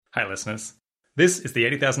Hi, listeners. This is the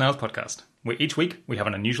 80,000 Hours podcast, where each week we have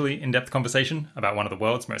an unusually in-depth conversation about one of the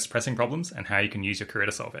world's most pressing problems and how you can use your career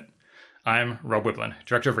to solve it. I'm Rob Wiblin,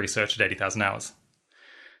 Director of Research at 80,000 Hours.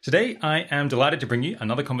 Today, I am delighted to bring you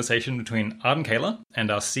another conversation between Arden Kaler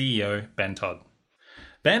and our CEO, Ben Todd.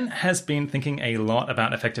 Ben has been thinking a lot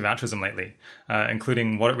about effective altruism lately,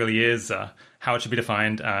 including what it really is, how it should be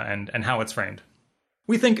defined, and how it's framed.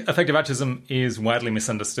 We think effective altruism is widely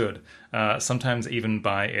misunderstood, sometimes even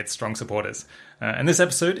by its strong supporters. And this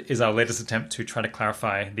episode is our latest attempt to try to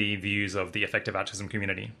clarify the views of the effective altruism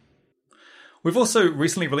community. We've also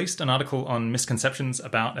recently released an article on misconceptions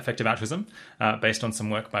about effective altruism, based on some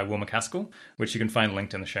work by Will MacAskill, which you can find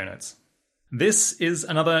linked in the show notes. This is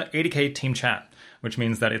another 80K team chat, which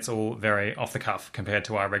means that it's all very off the cuff compared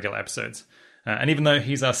to our regular episodes. And even though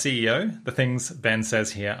he's our CEO, the things Ben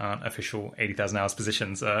says here aren't official 80,000 Hours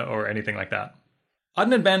positions or anything like that.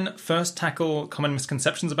 Arden and Ben first tackle common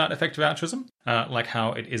misconceptions about effective altruism, like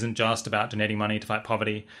how it isn't just about donating money to fight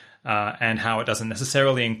poverty, and how it doesn't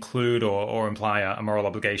necessarily include or imply a moral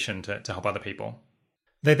obligation to help other people.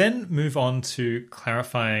 They then move on to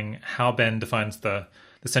clarifying how Ben defines the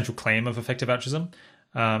central claim of effective altruism,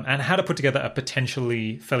 and how to put together a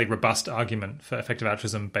potentially fairly robust argument for effective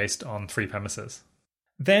altruism based on three premises.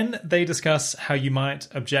 Then they discuss how you might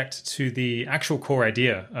object to the actual core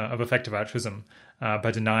idea of effective altruism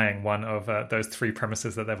by denying one of those three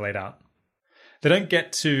premises that they've laid out. They don't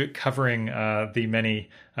get to covering the many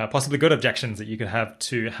possibly good objections that you could have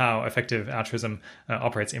to how effective altruism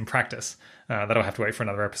operates in practice. That'll have to wait for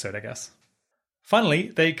another episode, I guess. Finally,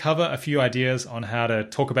 they cover a few ideas on how to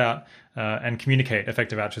talk about and communicate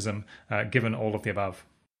effective altruism, given all of the above.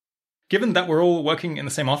 Given that we're all working in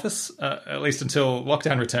the same office, at least until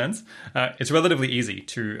lockdown returns, it's relatively easy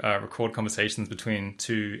to record conversations between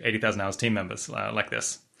two 80,000 Hours team members like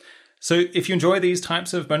this. So if you enjoy these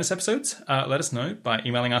types of bonus episodes, let us know by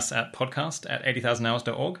emailing us at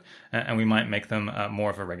podcast@80,000hours.org, and we might make them more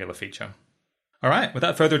of a regular feature. All right,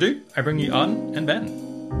 without further ado, I bring you Arden and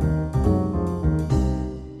Ben.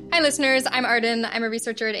 Hi, listeners. I'm Arden. I'm a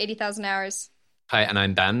researcher at 80,000 Hours. Hi, and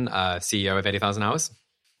I'm Ben, CEO of 80,000 Hours.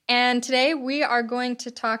 And today we are going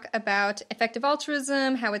to talk about effective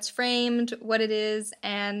altruism, how it's framed, what it is,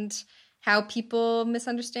 and how people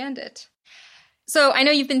misunderstand it. So I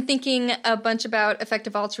know you've been thinking a bunch about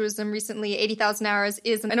effective altruism recently. 80,000 Hours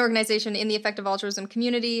is an organization in the effective altruism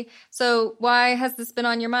community. So why has this been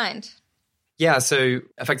on your mind? Yeah, so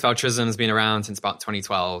effective altruism has been around since about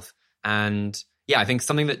 2012. And yeah, I think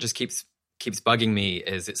something that just keeps bugging me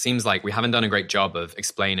is it seems like we haven't done a great job of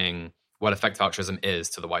explaining what effective altruism is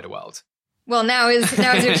to the wider world. Well, now is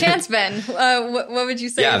your chance, Ben. What would you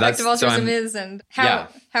say effective altruism is, and how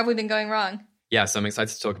have we been going wrong? Yeah, so I'm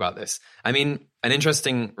excited to talk about this. I mean, an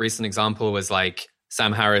interesting recent example was like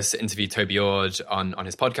Sam Harris interviewed Toby Ord on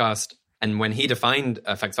his podcast. And when he defined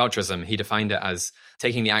effective altruism, he defined it as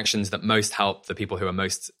taking the actions that most help the people who are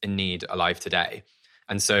most in need alive today.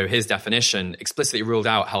 And so his definition explicitly ruled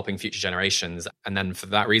out helping future generations. And then for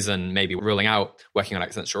that reason, maybe ruling out working on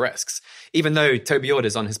existential risks. Even though Toby Ord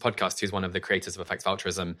is on his podcast, who's one of the creators of effective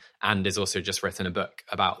altruism and is also just written a book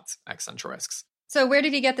about existential risks. So where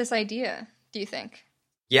did he get this idea, do you think?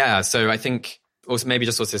 Yeah, so I think also maybe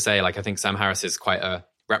just also say, like, I think Sam Harris is quite a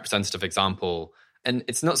representative example. And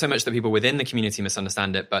it's not so much that people within the community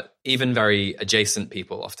misunderstand it, but even very adjacent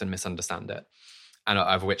people often misunderstand it. And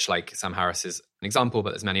of which, like, Sam Harris is an example,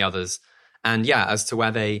 but there's many others. And yeah, as to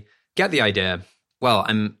where they get the idea, well,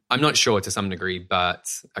 I'm not sure to some degree, but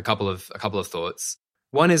a couple of thoughts.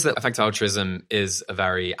 One is that effective altruism is a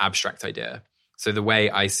very abstract idea. So the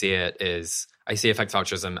way I see it is, I see effective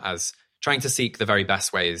altruism as trying to seek the very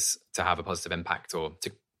best ways to have a positive impact or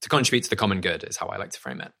to contribute to the common good is how I like to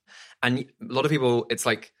frame it. And a lot of people, it's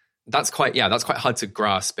like, that's quite hard to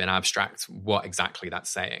grasp in abstract what exactly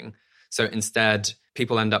that's saying. So instead,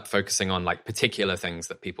 people end up focusing on like particular things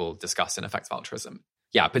that people discuss in effective altruism.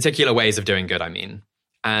 Yeah, particular ways of doing good, I mean.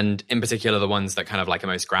 And in particular, the ones that kind of like are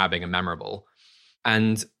most grabbing and memorable.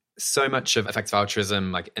 And so much of effective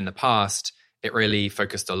altruism, like in the past, it really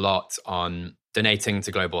focused a lot on donating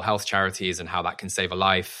to global health charities and how that can save a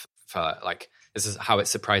life. For like, this is how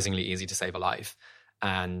it's surprisingly easy to save a life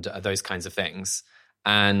and those kinds of things.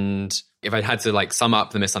 And if I had to like sum up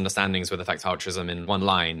the misunderstandings with effective altruism in one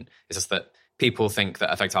line, it's just that people think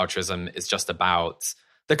that effective altruism is just about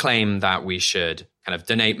the claim that we should kind of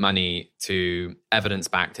donate money to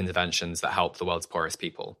evidence-backed interventions that help the world's poorest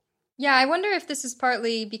people. Yeah, I wonder if this is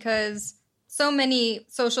partly because so many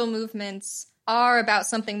social movements are about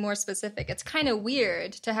something more specific. It's kind of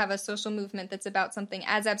weird to have a social movement that's about something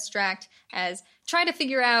as abstract as try to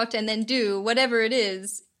figure out and then do whatever it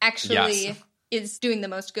is actually is doing the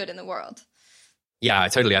most good in the world. Yeah,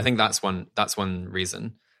 totally. I think that's one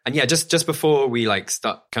reason. And yeah, just before we like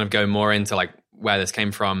start kind of go more into like where this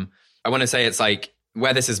came from, I want to say it's like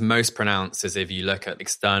where this is most pronounced is if you look at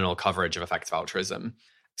external coverage of effective altruism.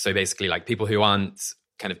 So basically like people who aren't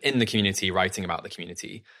kind of in the community writing about the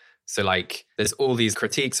community. So like there's all these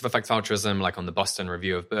critiques of effective altruism, like on the Boston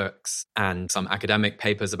Review of Books and some academic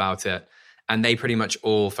papers about it. And they pretty much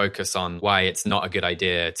all focus on why it's not a good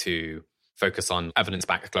idea to focus on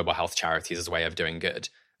evidence-backed global health charities as a way of doing good.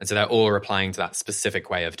 And so they're all replying to that specific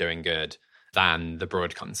way of doing good than the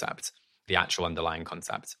broad concept, the actual underlying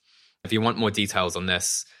concept. If you want more details on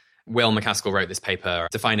this, Will McCaskill wrote this paper,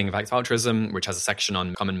 Defining Effective Altruism, which has a section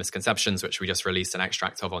on common misconceptions, which we just released an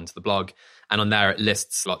extract of onto the blog. And on there, it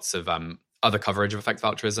lists lots of other coverage of effective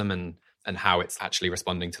altruism and how it's actually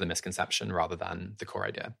responding to the misconception rather than the core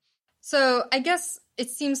idea. So I guess it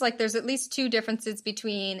seems like there's at least two differences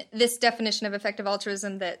between this definition of effective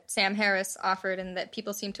altruism that Sam Harris offered and that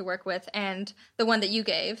people seem to work with and the one that you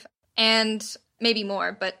gave, and maybe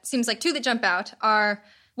more, but seems like two that jump out are,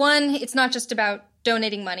 one, it's not just about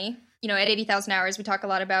donating money. You know, at 80,000 Hours, we talk a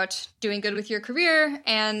lot about doing good with your career.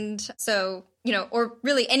 And so, you know, or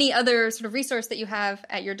really any other sort of resource that you have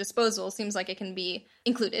at your disposal seems like it can be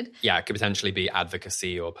included. Yeah, it could potentially be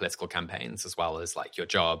advocacy or political campaigns as well as like your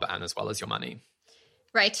job and as well as your money.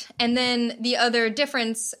 Right. And then the other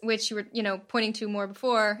difference, which you were, you know, pointing to more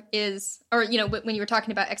before is, or, you know, when you were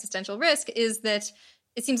talking about existential risk, is that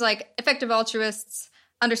it seems like effective altruists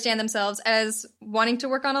understand themselves as wanting to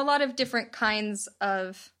work on a lot of different kinds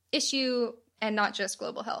of issue and not just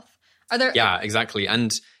global health. Are there? Yeah, exactly.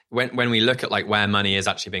 And when we look at like where money is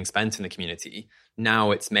actually being spent in the community,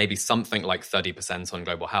 now it's maybe something like 30% on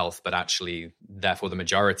global health, but actually, therefore, the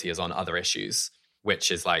majority is on other issues,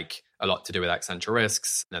 which is like a lot to do with existential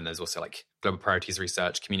risks. And then there's also like global priorities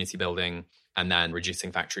research, community building, and then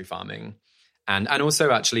reducing factory farming. And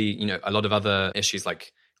also actually, you know, a lot of other issues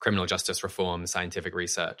like criminal justice reform, scientific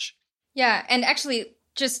research. Yeah. And actually,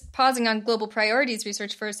 just pausing on global priorities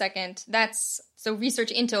research for a second, that's so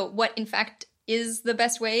research into what in fact is the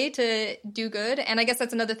best way to do good. And I guess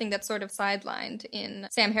that's another thing that's sort of sidelined in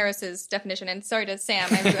Sam Harris's definition. And sorry to Sam,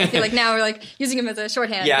 I feel like now we're like using him as a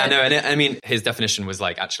shorthand. Yeah, no, and I mean, his definition was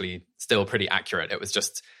like actually still pretty accurate. It was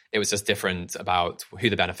just different about who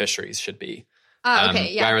the beneficiaries should be.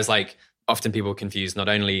 Okay, yeah. Whereas like often people confuse not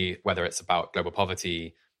only whether it's about global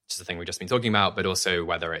poverty, which is the thing we've just been talking about, but also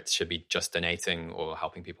whether it should be just donating or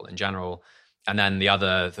helping people in general. And then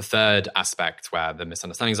the third aspect where the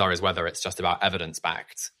misunderstandings are is whether it's just about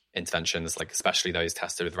evidence-backed interventions, like especially those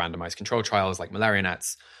tested with randomized control trials like malaria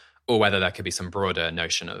nets, or whether there could be some broader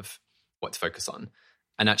notion of what to focus on.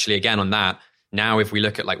 And actually, again, on that, now if we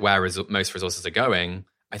look at like where most resources are going,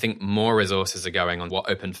 I think more resources are going on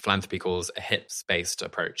what Open Philanthropy calls a HIPS-based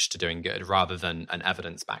approach to doing good rather than an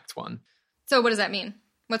evidence-backed one. So what does that mean?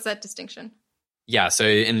 What's that distinction? Yeah, so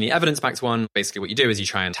in the evidence-backed one, basically what you do is you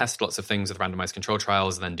try and test lots of things with randomized control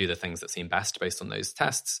trials and then do the things that seem best based on those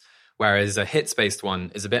tests. Whereas a hits-based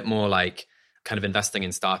one is a bit more like kind of investing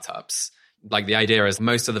in startups. Like the idea is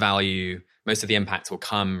most of the value, most of the impact will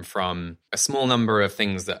come from a small number of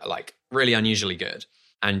things that are like really unusually good.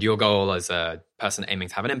 And your goal as a person aiming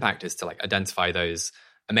to have an impact is to like identify those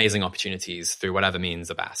amazing opportunities through whatever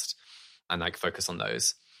means are best and like focus on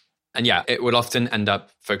those. And yeah, it would often end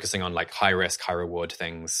up focusing on like high risk, high reward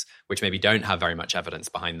things, which maybe don't have very much evidence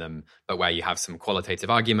behind them, but where you have some qualitative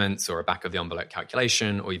arguments or a back of the envelope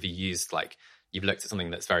calculation, or you've looked at something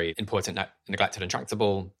that's very important, neglected, and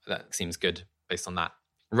tractable, that seems good based on that,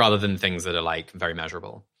 rather than things that are like very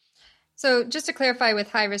measurable. So just to clarify with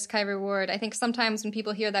high risk, high reward, I think sometimes when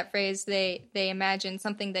people hear that phrase, they imagine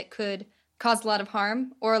something that could cause a lot of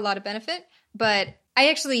harm or a lot of benefit. But I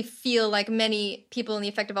actually feel like many people in the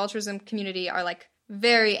effective altruism community are like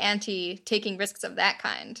very anti taking risks of that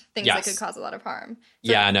kind, things that could cause a lot of harm.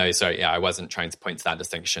 So, I wasn't trying to point to that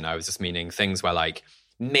distinction. I was just meaning things where like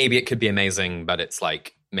maybe it could be amazing, but it's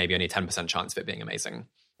like maybe only 10% chance of it being amazing.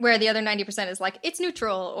 Where the other 90% is like it's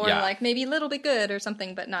neutral or like maybe a little bit good or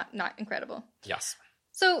something, but not incredible. Yes.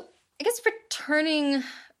 So I guess returning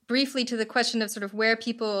briefly to the question of sort of where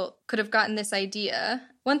people could have gotten this idea,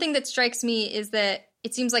 one thing that strikes me is that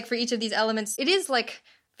it seems like for each of these elements, it is like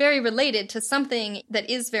very related to something that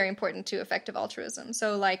is very important to effective altruism.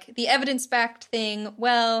 So like the evidence-backed thing,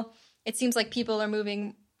 well, it seems like people are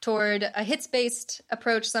moving toward a hits-based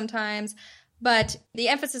approach sometimes, but the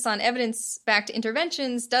emphasis on evidence-backed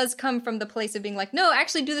interventions does come from the place of being like, no,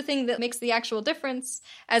 actually do the thing that makes the actual difference,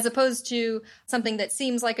 as opposed to something that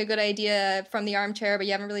seems like a good idea from the armchair, but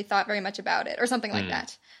you haven't really thought very much about it, or something like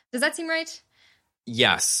that. Does that seem right?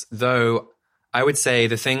 Yes, though I would say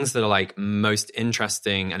the things that are like most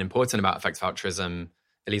interesting and important about effective altruism,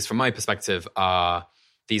 at least from my perspective, are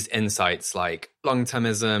these insights like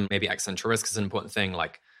long-termism, maybe existential risk is an important thing,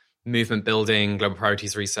 like movement building, global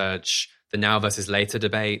priorities research, the now versus later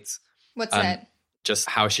debate. What's that? Just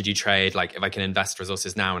how should you trade? Like if I can invest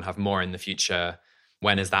resources now and have more in the future,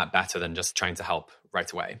 when is that better than just trying to help right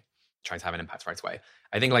away, trying to have an impact right away?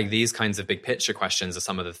 I think like these kinds of big picture questions are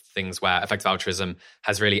some of the things where effective altruism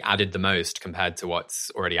has really added the most compared to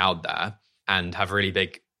what's already out there and have really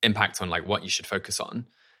big impact on like what you should focus on.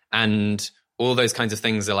 And all those kinds of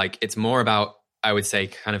things are like, it's more about, I would say,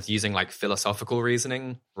 kind of using like philosophical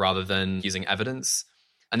reasoning rather than using evidence.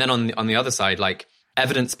 And then on the other side, like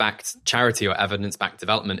evidence-backed charity or evidence-backed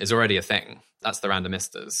development is already a thing. That's the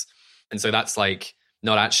randomistas. And so that's like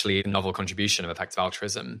not actually a novel contribution of effective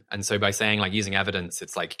altruism. And so by saying like using evidence,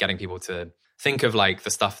 it's like getting people to think of like the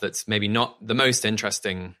stuff that's maybe not the most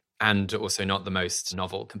interesting and also not the most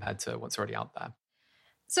novel compared to what's already out there.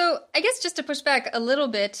 So I guess just to push back a little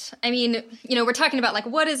bit, I mean, we're talking about like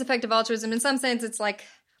what is effective altruism? In some sense, it's like,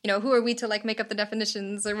 who are we to like make up the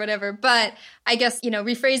definitions or whatever? But I guess,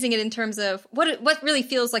 rephrasing it in terms of what really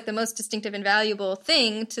feels like the most distinctive and valuable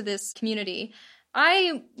thing to this community,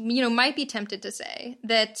 I, might be tempted to say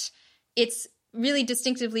that it's really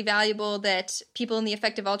distinctively valuable that people in the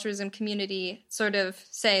effective altruism community sort of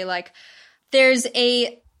say like, there's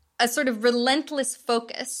a sort of relentless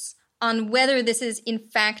focus on whether this is in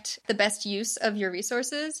fact the best use of your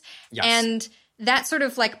resources. Yes. And that sort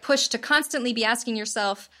of like push to constantly be asking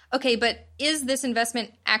yourself, okay, but is this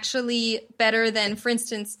investment actually better than, for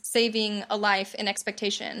instance, saving a life in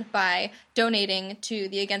expectation by donating to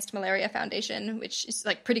the Against Malaria Foundation, which is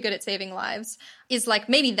like pretty good at saving lives, is like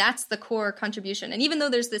maybe that's the core contribution. And even though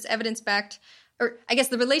there's this evidence-backed, or I guess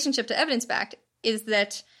the relationship to evidence-backed is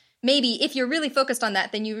that maybe if you're really focused on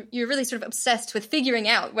that, then you're really sort of obsessed with figuring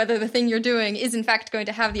out whether the thing you're doing is in fact going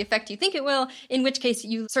to have the effect you think it will, in which case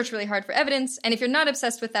you search really hard for evidence. And if you're not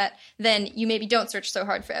obsessed with that, then you maybe don't search so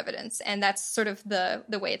hard for evidence. And that's sort of the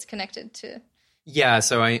way it's connected to. Yeah,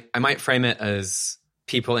 so I might frame it as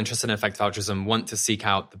people interested in effective altruism want to seek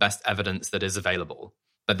out the best evidence that is available.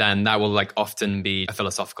 But then that will like often be a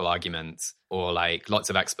philosophical argument, or like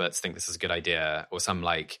lots of experts think this is a good idea, or some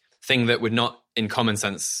like thing that would not, in common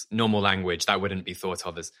sense, normal language, that wouldn't be thought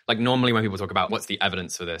of as, like normally when people talk about what's the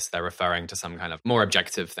evidence for this, they're referring to some kind of more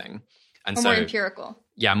objective thing. And or more empirical.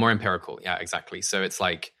 Yeah, more empirical. Yeah, exactly. So it's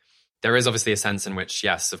like, there is obviously a sense in which,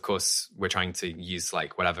 yes, of course, we're trying to use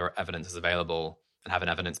like whatever evidence is available and have an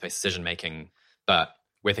evidence-based decision-making, but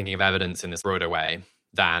we're thinking of evidence in this broader way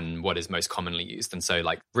than what is most commonly used. And so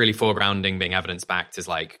like really foregrounding being evidence-backed is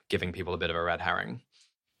like giving people a bit of a red herring.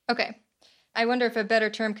 Okay. I wonder if a better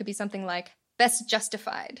term could be something like best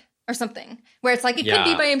justified or something, where it's like it could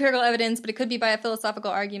be by empirical evidence, but it could be by a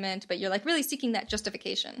philosophical argument, but you're like really seeking that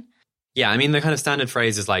justification. Yeah, I mean, the kind of standard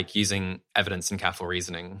phrase is like using evidence and careful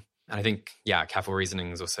reasoning. And I think, yeah, careful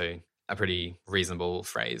reasoning is also a pretty reasonable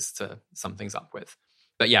phrase to sum things up with.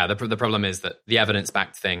 But yeah, the problem is that the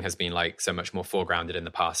evidence-backed thing has been like so much more foregrounded in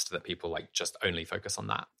the past that people like just only focus on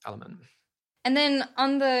that element. And then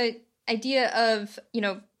on the idea of,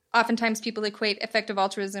 oftentimes people equate effective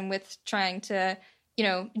altruism with trying to,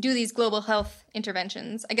 do these global health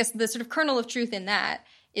interventions. I guess the sort of kernel of truth in that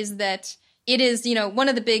is that it is, one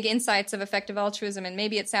of the big insights of effective altruism, and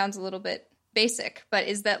maybe it sounds a little bit basic, but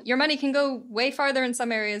is that your money can go way farther in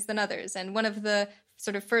some areas than others. And one of the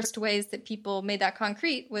sort of first ways that people made that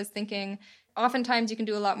concrete was thinking, oftentimes you can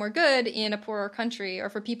do a lot more good in a poorer country or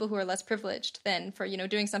for people who are less privileged than for,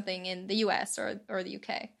 doing something in the US or the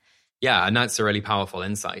UK. Yeah, and that's a really powerful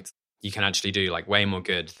insight. You can actually do like way more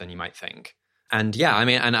good than you might think. And yeah, I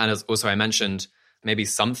mean, and as also I mentioned, maybe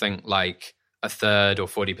something like a third or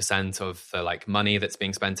 40% of the like money that's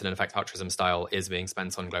being spent in an effective altruism style is being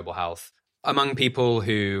spent on global health. Among people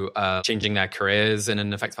who are changing their careers in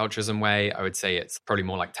an effective altruism way, I would say it's probably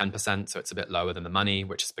more like 10%. So it's a bit lower than the money,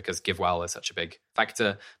 which is because GiveWell is such a big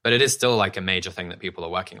factor. But it is still like a major thing that people are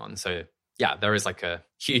working on. So yeah, there is like a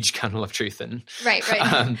huge kernel of truth in right.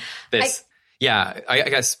 This. I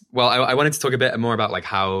guess, well, I wanted to talk a bit more about like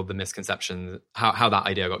how the misconception, how that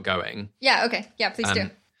idea got going. Yeah, okay. Yeah, please do.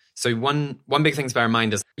 So one big thing to bear in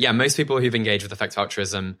mind is, most people who've engaged with effective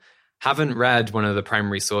altruism haven't read one of the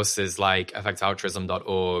primary sources like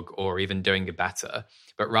effectivealtruism.org or even Doing Good Better,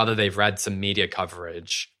 but rather they've read some media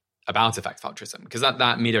coverage about effective altruism, because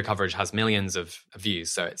that media coverage has millions of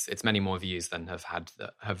views. So it's many more views than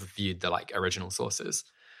have viewed the like original sources.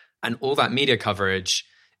 And all that media coverage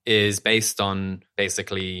is based on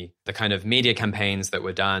basically the kind of media campaigns that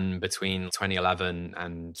were done between 2011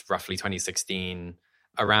 and roughly 2016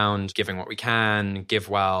 around giving what we can, give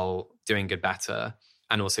well, doing good better,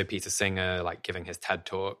 and also Peter Singer like giving his TED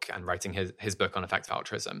talk and writing his book on effective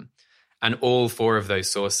altruism. And all four of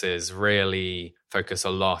those sources really focus a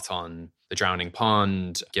lot on the drowning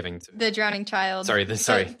pond, giving to the drowning child. This is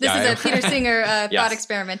a Peter Singer Yes. thought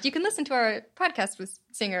experiment. You can listen to our podcast with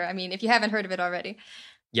Singer. I mean, if you haven't heard of it already.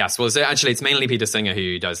 Yes, well, so actually, it's mainly Peter Singer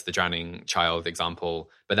who does the drowning child example,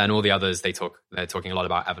 but then all the others they're talking a lot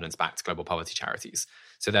about evidence-backed global poverty charities.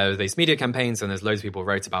 So there are these media campaigns, and there's loads of people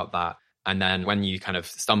wrote about that. And then when you kind of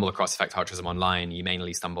stumble across effective altruism online, you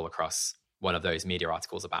mainly stumble across one of those media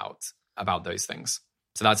articles about those things.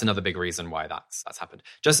 So that's another big reason why that's happened.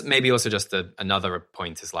 Just maybe also just another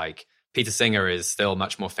point is like Peter Singer is still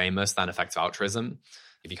much more famous than effective altruism.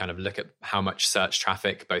 If you kind of look at how much search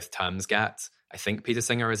traffic both terms get, I think Peter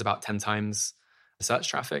Singer is about 10 times the search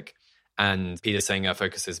traffic. And Peter Singer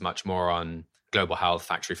focuses much more on global health,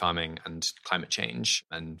 factory farming, and climate change,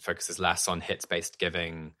 and focuses less on hits-based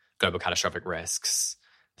giving, global catastrophic risks,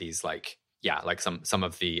 these some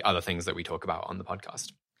of the other things that we talk about on the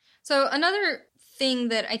podcast. So another thing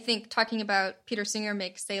that I think talking about Peter Singer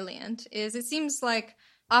makes salient is it seems like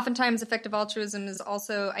oftentimes effective altruism is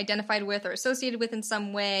also identified with or associated with in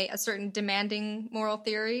some way a certain demanding moral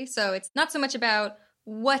theory. So it's not so much about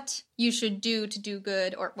what you should do to do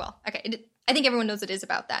good I think everyone knows it is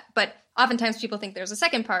about that. But oftentimes people think there's a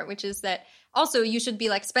second part, which is that also you should be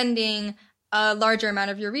like spending a larger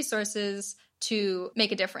amount of your resources to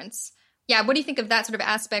make a difference. Yeah, what do you think of that sort of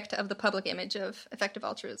aspect of the public image of effective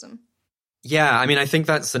altruism? Yeah, I mean, I think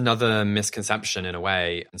that's another misconception in a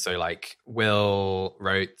way. And so like Will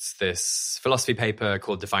wrote this philosophy paper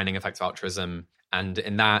called Defining Effective Altruism. And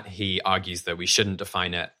in that, he argues that we shouldn't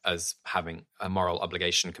define it as having a moral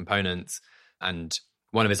obligation component. And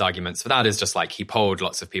one of his arguments for that is just like he polled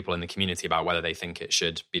lots of people in the community about whether they think it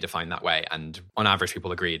should be defined that way. And on average,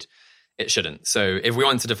 people agreed it shouldn't. So if we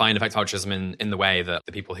want to define effective altruism in the way that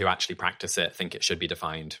the people who actually practice it think it should be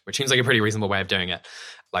defined, which seems like a pretty reasonable way of doing it,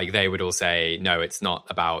 like they would all say, no, it's not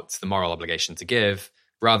about the moral obligation to give.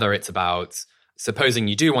 Rather, it's about supposing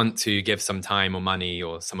you do want to give some time or money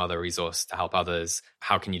or some other resource to help others,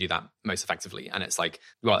 how can you do that most effectively? And it's like,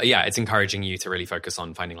 well, yeah, it's encouraging you to really focus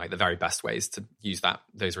on finding like the very best ways to use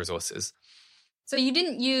those resources. So you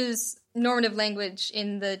didn't use normative language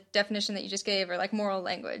in the definition that you just gave, or like moral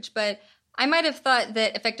language, but I might have thought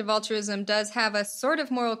that effective altruism does have a sort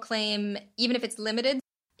of moral claim, even if it's limited.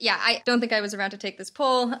 Yeah, I don't think I was around to take this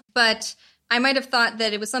poll, but I might have thought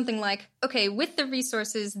that it was something like, okay, with the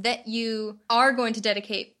resources that you are going to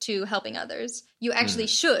dedicate to helping others, you actually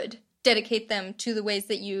should dedicate them to the ways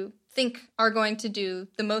that you think are going to do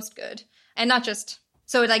the most good. And not just,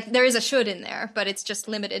 so like there is a should in there, but it's just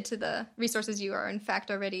limited to the resources you are in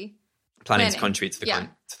fact already planning to contribute to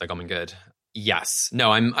the common good. Yes.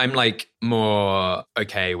 No, I'm like more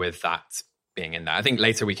okay with that being in there. I think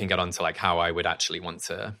later we can get on to like how I would actually want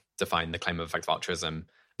to define the claim of effective altruism.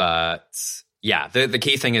 But yeah, the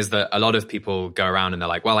key thing is that a lot of people go around and they're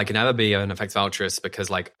like, well, I can never be an effective altruist because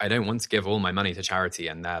like I don't want to give all my money to charity.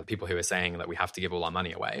 And there are people who are saying that we have to give all our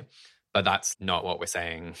money away. But that's not what we're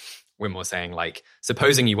saying. We're more saying like,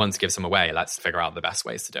 supposing you want to give some away, let's figure out the best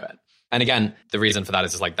ways to do it. And again, the reason for that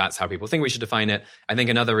is just like, that's how people think we should define it. I think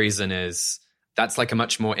another reason is that's like a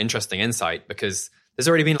much more interesting insight because there's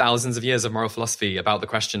already been thousands of years of moral philosophy about the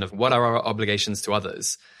question of what are our obligations to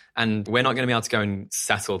others. And we're not going to be able to go and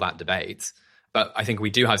settle that debate. But I think we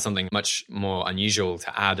do have something much more unusual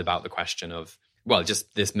to add about the question of, well,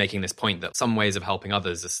 just this making this point that some ways of helping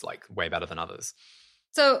others is like way better than others.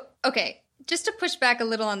 So, okay, just to push back a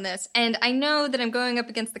little on this, and I know that I'm going up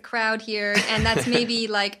against the crowd here, and that's maybe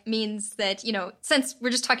like means that, you know, since we're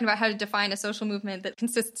just talking about how to define a social movement that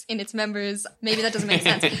consists in its members, maybe that doesn't make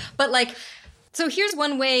sense. But like, so here's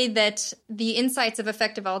one way that the insights of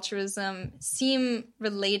effective altruism seem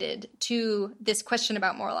related to this question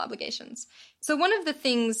about moral obligations. So one of the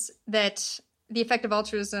things that the effective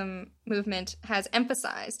altruism movement has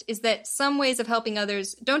emphasized is that some ways of helping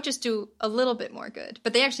others don't just do a little bit more good,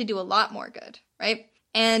 but they actually do a lot more good, right?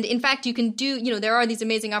 And in fact, you can do, you know, there are these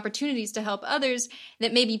amazing opportunities to help others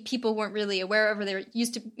that maybe people weren't really aware of, or they're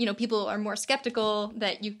used to, you know, people are more skeptical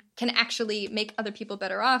that you can actually make other people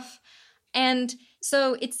better off. And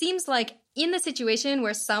so it seems like in the situation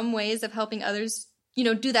where some ways of helping others, you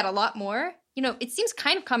know, do that a lot more, you know, it seems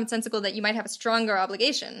kind of commonsensical that you might have a stronger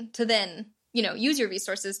obligation to then, you know, use your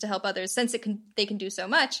resources to help others since they can do so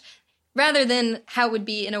much, rather than how it would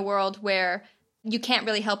be in a world where you can't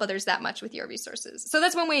really help others that much with your resources. So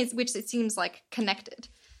that's one way in which it seems like connected.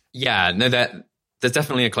 Yeah, no, there's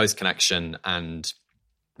definitely a close connection. And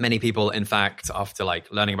many people, in fact, after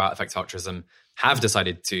like learning about effective altruism, have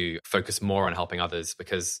decided to focus more on helping others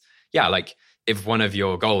because, yeah, like if one of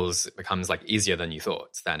your goals becomes like easier than you thought,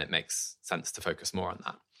 then it makes sense to focus more on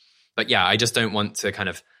that. But yeah, I just don't want to kind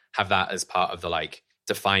of have that as part of the like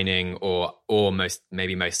defining or most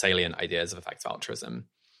salient ideas of effective altruism.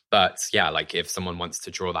 But yeah, like if someone wants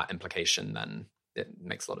to draw that implication, then it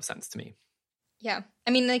makes a lot of sense to me. Yeah.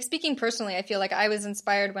 I mean, like speaking personally, I feel like I was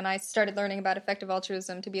inspired when I started learning about effective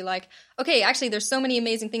altruism to be like, okay, actually, there's so many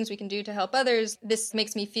amazing things we can do to help others. This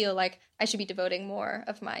makes me feel like I should be devoting more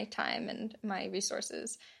of my time and my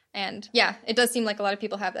resources. And yeah, it does seem like a lot of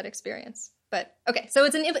people have that experience. But okay, so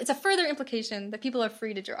it's a further implication that people are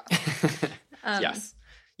free to draw. Yes.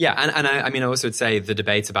 Yeah. And I mean, I also would say the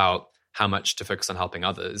debate about how much to focus on helping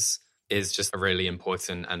others is just a really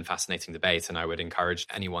important and fascinating debate. And I would encourage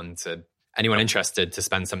anyone interested to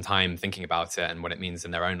spend some time thinking about it and what it means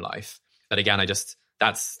in their own life. But again,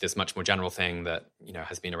 that's this much more general thing that, you know,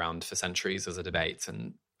 has been around for centuries as a debate.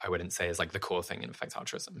 And I wouldn't say is like the core thing in effective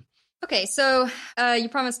altruism. Okay, so you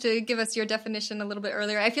promised to give us your definition a little bit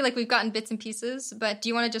earlier. I feel like we've gotten bits and pieces, but do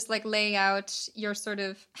you want to just like lay out your sort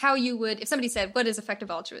of how you would, if somebody said, what is effective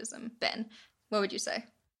altruism, Ben, what would you say?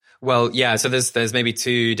 Well, yeah, so there's maybe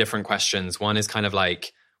two different questions. One is kind of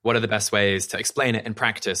like, what are the best ways to explain it in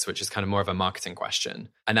practice, which is kind of more of a marketing question.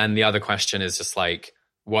 And then the other question is just like,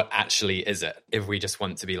 what actually is it, if we just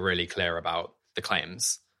want to be really clear about the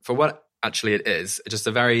claims? For what actually it is, just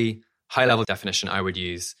a very high-level definition I would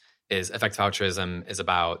use is effective altruism is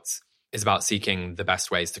about seeking the best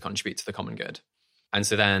ways to contribute to the common good. And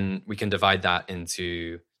so then you can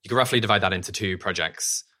roughly divide that into two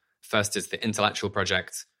projects. First is the intellectual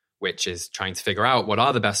project, which is trying to figure out what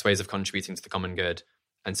are the best ways of contributing to the common good.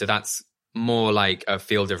 And so that's more like a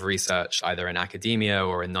field of research, either in academia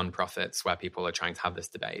or in nonprofits, where people are trying to have this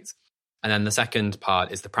debate. And then the second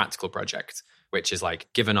part is the practical project, which is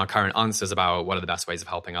like, given our current answers about what are the best ways of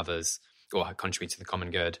helping others or contribute to the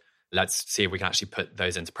common good, let's see if we can actually put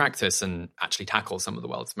those into practice and actually tackle some of the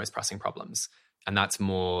world's most pressing problems. And that's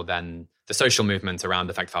more than the social movement around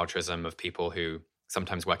effective altruism of people who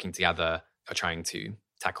sometimes working together are trying to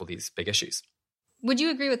tackle these big issues. Would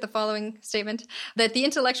you agree with the following statement? That the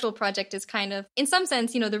intellectual project is kind of, in some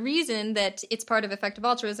sense, you know, the reason that it's part of effective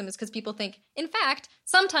altruism is because people think, in fact,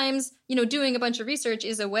 sometimes, you know, doing a bunch of research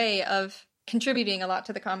is a way of contributing a lot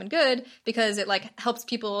to the common good because it like helps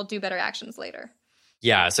people do better actions later.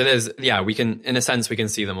 Yeah, so we can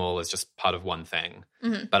see them all as just part of one thing.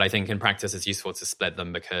 Mm-hmm. But I think in practice, it's useful to split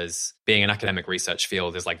them because being an academic research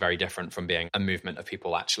field is like very different from being a movement of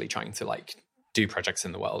people actually trying to like do projects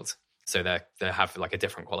in the world. So they have like a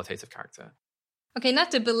different qualitative character. Okay, not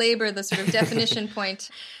to belabor the sort of definition point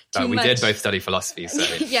too we much. did both study philosophy, so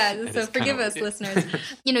yeah. So forgive us, listeners.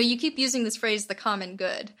 You know, you keep using this phrase, the common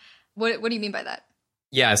good. What do you mean by that?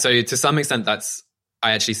 Yeah, so to some extent,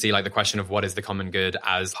 I actually see like the question of what is the common good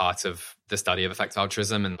as part of the study of effective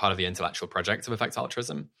altruism and part of the intellectual project of effective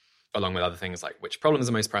altruism, along with other things like which problems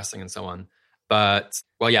are most pressing and so on. But,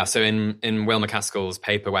 well, yeah, so in Will MacAskill's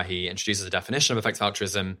paper where he introduces a definition of effective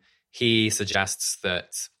altruism, he suggests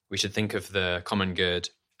that we should think of the common good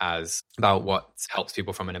as about what helps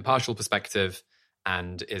people from an impartial perspective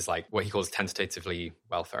and is like what he calls tentatively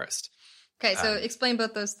welfarist. Okay, so explain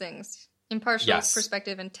both those things. Impartial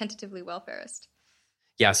perspective and tentatively welfarist.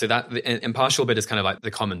 Yeah, so that the impartial bit is kind of like the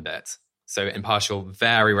common bit. So impartial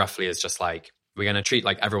very roughly is just like, we're going to treat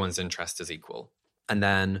like everyone's interest as equal. And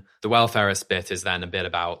then the welfarist bit is then a bit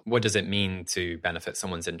about what does it mean to benefit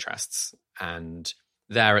someone's interests? And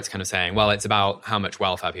there it's kind of saying, well, it's about how much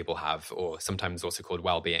welfare people have, or sometimes also called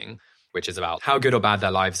well-being, which is about how good or bad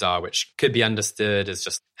their lives are, which could be understood as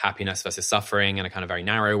just happiness versus suffering in a kind of very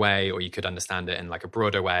narrow way, or you could understand it in like a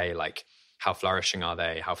broader way, like how flourishing are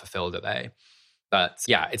they? How fulfilled are they? But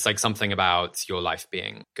yeah, it's like something about your life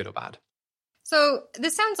being good or bad. So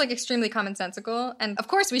this sounds like extremely commonsensical. And of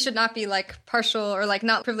course, we should not be like partial or like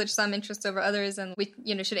not privilege some interests over others. And we,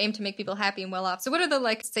 you know, should aim to make people happy and well off. So what are the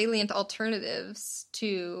like salient alternatives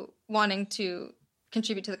to wanting to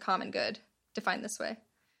contribute to the common good, defined this way?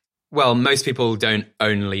 Well, most people don't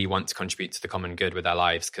only want to contribute to the common good with their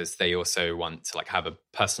lives because they also want to like have a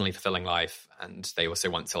personally fulfilling life, and they also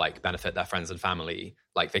want to like benefit their friends and family.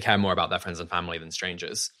 Like they care more about their friends and family than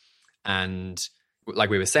strangers. And like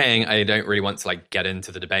we were saying, I don't really want to like get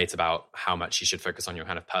into the debate about how much you should focus on your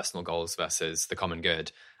kind of personal goals versus the common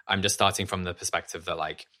good. I'm just starting from the perspective that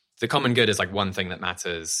like the common good is like one thing that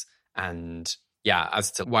matters. And yeah,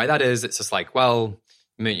 as to why that is, it's just like, well,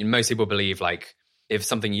 most people believe like if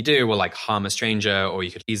something you do will like harm a stranger, or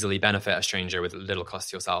you could easily benefit a stranger with little cost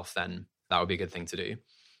to yourself, then that would be a good thing to do.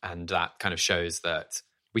 And that kind of shows that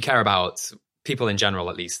we care about people in general,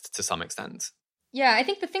 at least to some extent. Yeah, I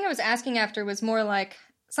think the thing I was asking after was more like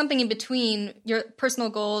something in between your personal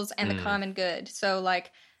goals and the common good. So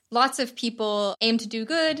like lots of people aim to do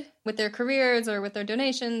good with their careers or with their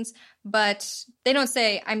donations, but they don't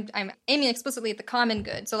say, I'm aiming explicitly at the common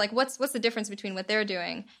good. So like what's the difference between what they're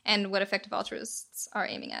doing and what effective altruists are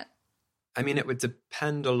aiming at? I mean, it would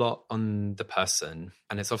depend a lot on the person,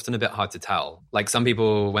 and it's often a bit hard to tell. Like some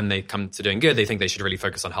people, when they come to doing good, they think they should really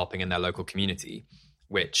focus on helping in their local community,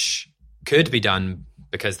 which could be done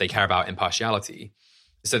because they care about impartiality.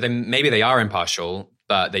 So then maybe they are impartial,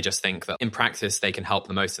 but they just think that in practice, they can help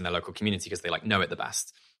the most in their local community because they like know it the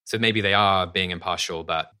best. So maybe they are being impartial,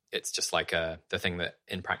 but it's just like the thing that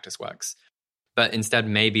in practice works. But instead,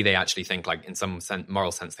 maybe they actually think like in some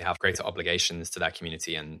moral sense, they have greater obligations to their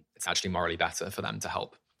community, and it's actually morally better for them to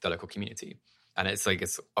help the local community. And it's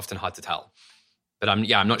often hard to tell. But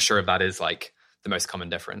I'm not sure if that is like the most common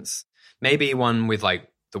difference. Maybe one with like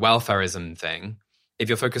the welfareism thing. If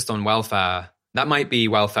you're focused on welfare, that might be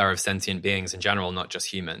welfare of sentient beings in general, not just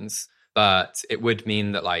humans. But it would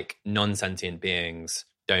mean that like non-sentient beings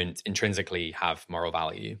don't intrinsically have moral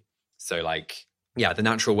value. So like, yeah, the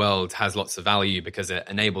natural world has lots of value because it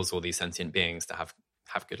enables all these sentient beings to have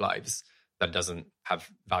good lives, but it doesn't have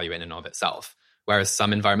value in and of itself. Whereas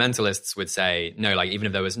some environmentalists would say, no, like even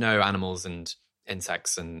if there was no animals and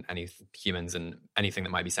insects and any humans and anything that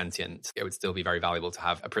might be sentient, it would still be very valuable to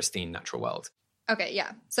have a pristine natural world. Okay,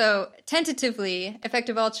 yeah. So tentatively,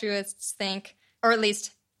 effective altruists think, or at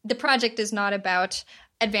least the project is not about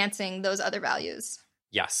advancing those other values.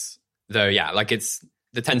 Yes. Though, yeah, like it's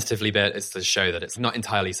the tentatively bit is to show that it's not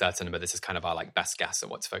entirely certain, but this is kind of our like best guess at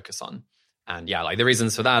what to focus on. And yeah, like the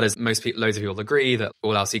reasons for that is loads of people agree that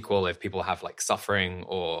all else equal, if people have like suffering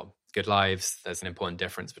or good lives, there's an important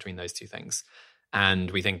difference between those two things.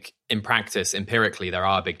 And we think in practice, empirically, there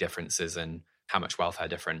are big differences in how much welfare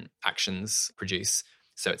different actions produce.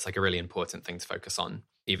 So it's like a really important thing to focus on,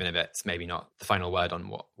 even if it's maybe not the final word on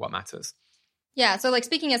what matters. Yeah, so like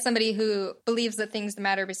speaking as somebody who believes that things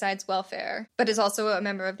matter besides welfare, but is also a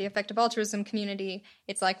member of the effective altruism community,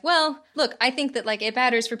 it's like, well, look, I think that like it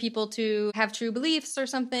matters for people to have true beliefs or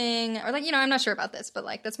something, or like, I'm not sure about this, but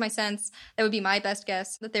like that's my sense. That would be my best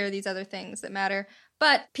guess, that there are these other things that matter.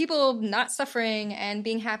 But people not suffering and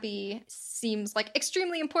being happy seems like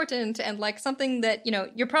extremely important and like something that,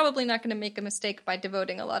 you're probably not going to make a mistake by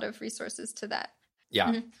devoting a lot of resources to that. Yeah.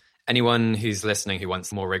 Mm-hmm. Anyone who's listening who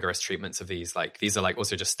wants more rigorous treatments of these are like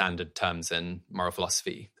also just standard terms in moral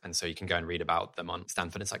philosophy. And so you can go and read about them on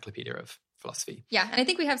Stanford Encyclopedia of Philosophy. Yeah, and I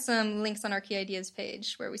think we have some links on our Key Ideas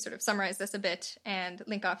page where we sort of summarize this a bit and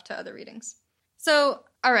link off to other readings. So,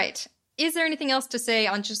 all right. Is there anything else to say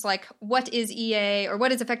on just like what is EA or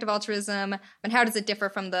what is effective altruism and how does it differ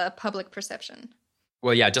from the public perception?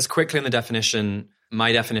 Well, yeah, just quickly on the definition,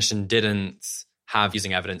 my definition didn't have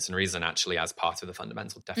using evidence and reason actually as part of the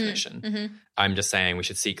fundamental definition. Mm-hmm. I'm just saying we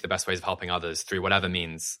should seek the best ways of helping others through whatever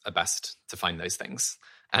means are best to find those things.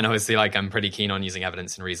 And obviously, like, I'm pretty keen on using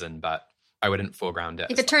evidence and reason, but I wouldn't foreground it.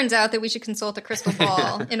 If it turns out that we should consult a crystal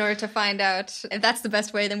ball in order to find out if that's the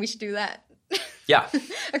best way, then we should do that. Yeah.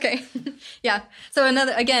 Okay. Yeah. So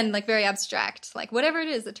another, again, like very abstract, like whatever it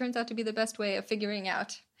is that turns out to be the best way of figuring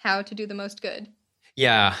out how to do the most good.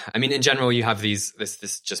 Yeah. I mean, in general, you have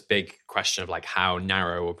this just big question of like how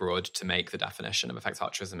narrow or broad to make the definition of effective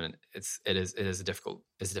altruism. And it is a difficult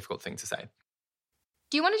thing to say.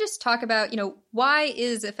 Do you want to just talk about, why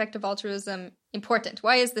is effective altruism important?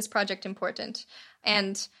 Why is this project important?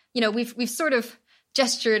 And, we've sort of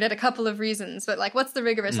gestured at a couple of reasons, but like, what's the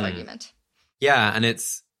rigorous argument? Yeah. And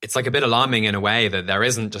it's like a bit alarming in a way that there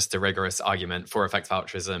isn't just a rigorous argument for effective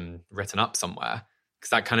altruism written up somewhere.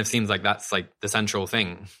 Because that kind of seems like that's like the central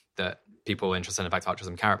thing that people interested in effective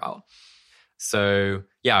altruism care about. So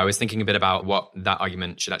yeah, I was thinking a bit about what that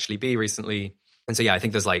argument should actually be recently. And so yeah, I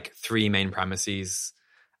think there's like three main premises.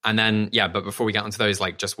 And then, yeah, but before we get onto those,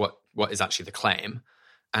 like just what is actually the claim?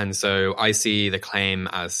 And so I see the claim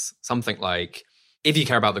as something like, if you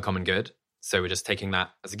care about the common good, so we're just taking that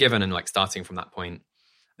as a given and like starting from that point,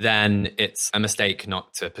 then it's a mistake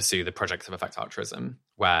not to pursue the project of effective altruism,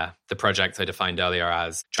 where the project I defined earlier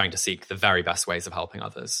as trying to seek the very best ways of helping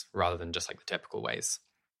others rather than just like the typical ways.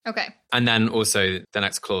 Okay. And then also the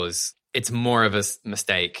next clause, it's more of a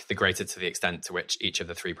mistake the greater to the extent to which each of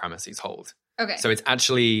the three premises hold. Okay. So it's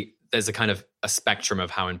actually, there's a kind of a spectrum of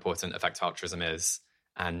how important effective altruism is.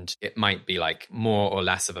 And it might be like more or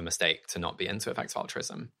less of a mistake to not be into effective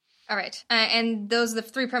altruism. All right. And those are the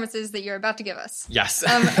 3 premises that you're about to give us. Yes.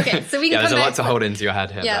 Okay, so we can yeah, come there's a back. lot to hold into your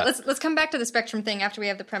head here. Yeah, but... let's come back to the spectrum thing after we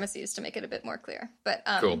have the premises to make it a bit more clear. But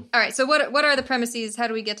Cool. All right, so what are the premises? How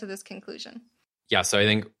do we get to this conclusion? Yeah, so I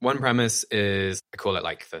think one premise is, I call it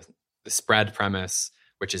like the spread premise,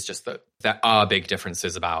 which is just that there are big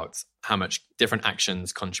differences about how much different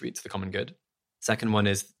actions contribute to the common good. Second one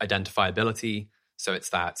is identifiability. So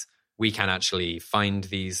it's that we can actually find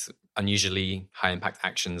these unusually high impact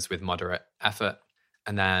actions with moderate effort.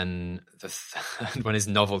 And then the third one is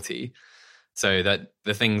novelty. So that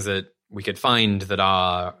the things that we could find that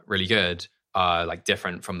are really good are like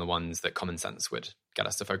different from the ones that common sense would get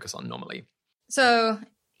us to focus on normally. So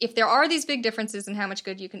if there are these big differences in how much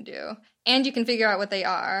good you can do, and you can figure out what they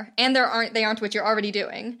are, and they aren't what you're already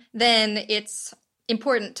doing, then it's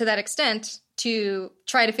important to that extent to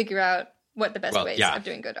try to figure out what the best ways of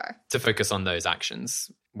doing good are. To focus on those actions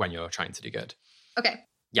when you're trying to do good. Okay.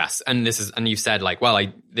 Yes, and you've said like, well,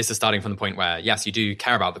 this is starting from the point where, yes, you do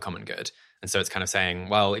care about the common good. And so it's kind of saying,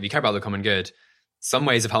 well, if you care about the common good, some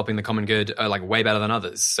ways of helping the common good are like way better than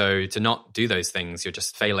others. So to not do those things, you're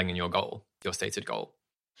just failing in your goal, your stated goal.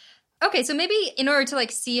 Okay, so maybe in order to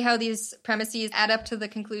like see how these premises add up to the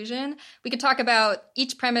conclusion, we could talk about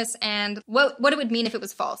each premise and what it would mean if it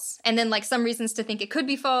was false. And then like some reasons to think it could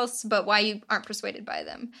be false, but why you aren't persuaded by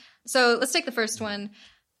them. So let's take the first one.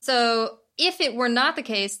 So if it were not the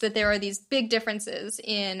case that there are these big differences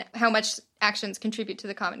in how much actions contribute to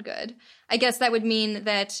the common good, I guess that would mean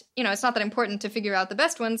that, it's not that important to figure out the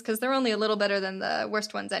best ones because they're only a little better than the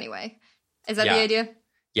worst ones anyway. Is that the idea?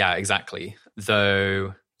 Yeah, exactly.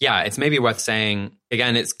 Though, yeah, it's maybe worth saying,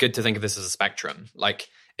 again, it's good to think of this as a spectrum. Like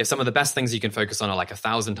if some of the best things you can focus on are like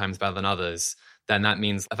 1,000 times better than others, then that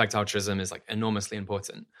means effective altruism is like enormously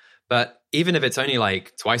important. But even if it's only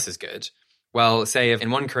like twice as good, well, say if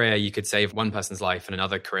in one career you could save one person's life and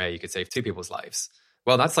another career you could save 2 people's lives.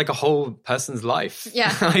 Well, that's like a whole person's life.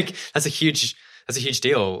 Yeah. Like that's a huge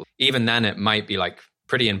deal. Even then it might be like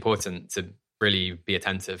pretty important to really be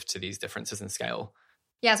attentive to these differences in scale.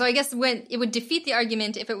 Yeah, so I guess when it would defeat the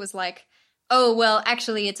argument if it was like, oh, well,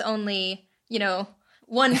 actually it's only,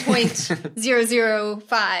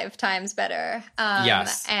 1.005 times better.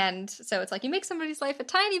 Yes. And so it's like you make somebody's life a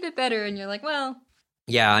tiny bit better and you're like, well.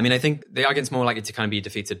 Yeah, I mean, I think the argument's more likely to kind of be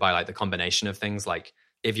defeated by like the combination of things. Like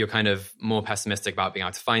if you're kind of more pessimistic about being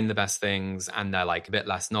able to find the best things and they're like a bit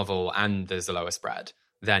less novel and there's a lower spread,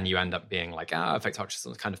 then you end up being like, effective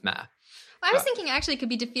altruism is kind of meh. I was thinking actually it could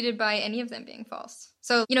be defeated by any of them being false.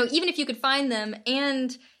 So, even if you could find them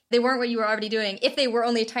and they weren't what you were already doing, if they were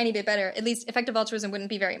only a tiny bit better, at least effective altruism wouldn't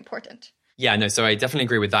be very important. Yeah, no, so I definitely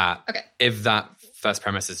agree with that. Okay. If that first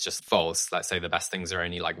premise is just false, let's say the best things are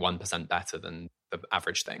only like 1% better than the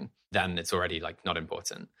average thing, then it's already like not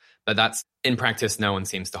important. But that's, in practice, no one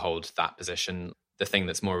seems to hold that position. The thing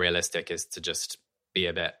that's more realistic is to just be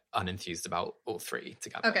a bit unenthused about all 3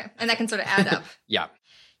 together. Okay, and that can sort of add up. Yeah.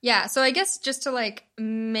 Yeah, so I guess just to like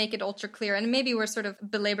make it ultra clear, and maybe we're sort of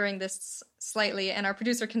belaboring this slightly, and our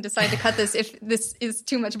producer can decide to cut this if this is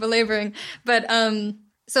too much belaboring. But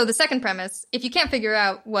so the second premise, if you can't figure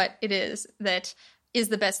out what it is that is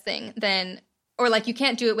the best thing, then, or like you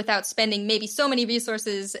can't do it without spending maybe so many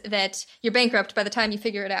resources that you're bankrupt by the time you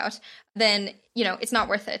figure it out, then, it's not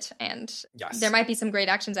worth it. And there might be some great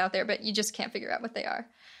actions out there, but you just can't figure out what they are.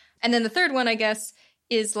 And then the third one, I guess,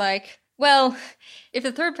 is like, well, if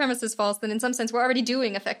the third premise is false, then in some sense we're already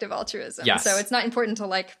doing effective altruism. Yes. So it's not important to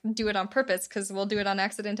like do it on purpose because we'll do it on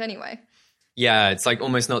accident anyway. Yeah, it's like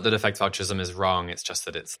almost not that effective altruism is wrong. It's just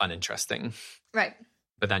that it's uninteresting. Right.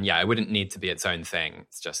 But then, it wouldn't need to be its own thing.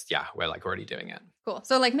 It's just, we're like already doing it. Cool.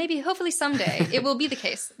 So like maybe, hopefully someday it will be the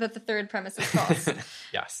case that the third premise is false.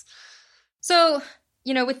 Yes. So,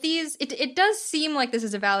 with these, it does seem like this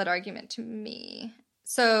is a valid argument to me.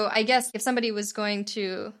 So I guess if somebody was going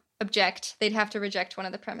to object, they'd have to reject one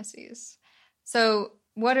of the premises. So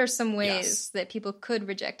what are some ways that people could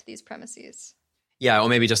reject these premises? Yeah, or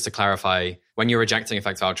maybe just to clarify, when you're rejecting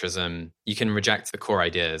effective altruism, you can reject the core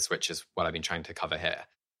ideas, which is what I've been trying to cover here.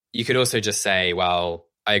 You could also just say, well,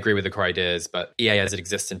 I agree with the core ideas, but EA as it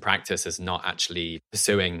exists in practice is not actually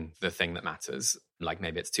pursuing the thing that matters. Like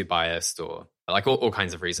maybe it's too biased or like all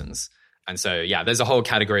kinds of reasons. And so, there's a whole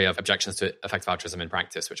category of objections to effective altruism in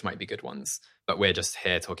practice, which might be good ones. But we're just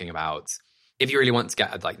here talking about, if you really want to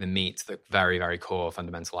get at like the meat, the very, very core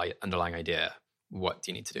fundamental underlying idea, what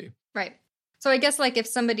do you need to do? Right. So I guess like if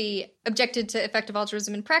somebody objected to effective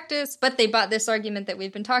altruism in practice, but they bought this argument that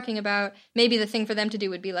we've been talking about, maybe the thing for them to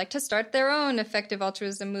do would be like to start their own effective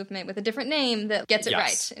altruism movement with a different name that gets it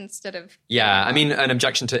right instead of... Yeah, I mean, an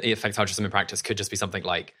objection to effective altruism in practice could just be something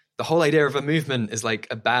like, the whole idea of a movement is like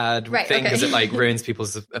a bad thing because it like ruins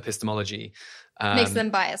people's epistemology. Makes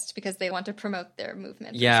them biased because they want to promote their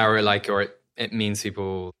movement. Yeah, or it means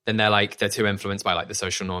people, then they're too influenced by like the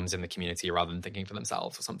social norms in the community rather than thinking for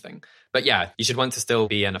themselves or something. But yeah, you should want to still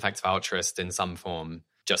be an effective altruist in some form,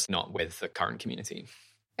 just not with the current community.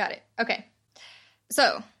 Got it. Okay.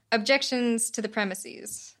 So, objections to the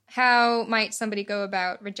premises. How might somebody go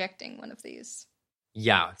about rejecting one of these?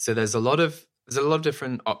 Yeah, so there's a lot of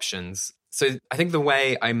different options. So I think the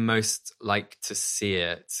way I most like to see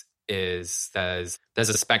it is there's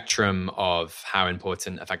a spectrum of how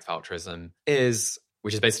important effective altruism is,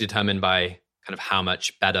 which is basically determined by kind of how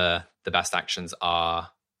much better the best actions are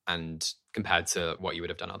and compared to what you would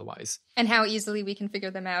have done otherwise. And how easily we can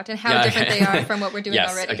figure them out and how different they are from what we're doing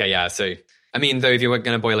already. Okay, yeah. So, I mean, though, if you were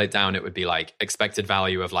going to boil it down, it would be like expected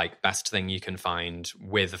value of like best thing you can find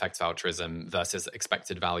with effective altruism versus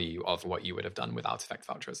expected value of what you would have done without effective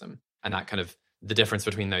altruism. And that kind of, the difference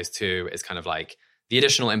between those two is kind of like the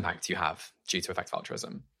additional impact you have due to effective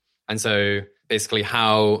altruism. And so basically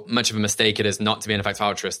how much of a mistake it is not to be an effective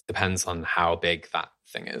altruist depends on how big that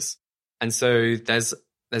thing is. And so there's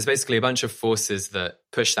basically a bunch of forces that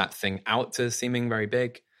push that thing out to seeming very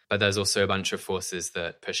big, but there's also a bunch of forces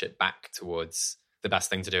that push it back towards the best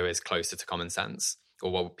thing to do is closer to common sense or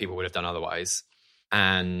what people would have done otherwise.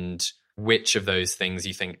 And which of those things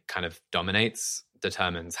you think kind of dominates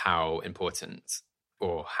determines how important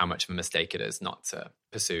or how much of a mistake it is not to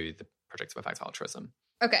pursue the project of effective altruism.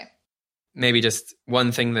 Okay. Maybe just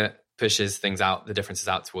one thing that pushes things out, the differences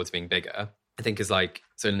out towards being bigger, I think is like,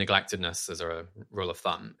 so neglectedness as a rule of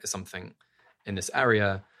thumb is something in this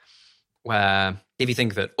area where if you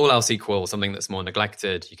think that all else equal, something that's more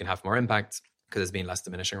neglected, you can have more impact because there's been less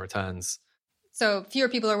diminishing returns. So fewer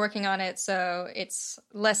people are working on it, so it's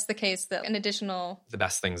less the case that the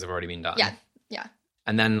best things have already been done. Yeah.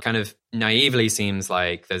 And then kind of naively seems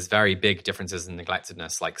like there's very big differences in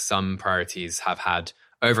neglectedness. Like some priorities have had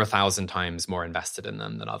over 1,000 times more invested in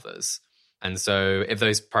them than others. And so if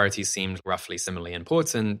those priorities seemed roughly similarly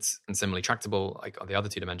important and similarly tractable, like on the other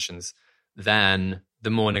two dimensions, then the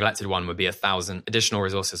more neglected one would be 1,000 additional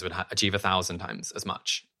resources would achieve 1,000 times as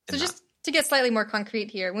much. So just to get slightly more concrete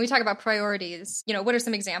here, when we talk about priorities, what are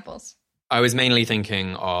some examples? I was mainly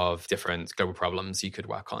thinking of different global problems you could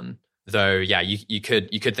work on. Though, yeah, you could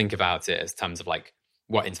think about it as terms of like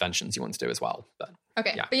what interventions you want to do as well. But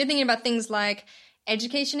okay, yeah. But you're thinking about things like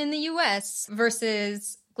education in the US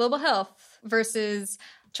versus global health versus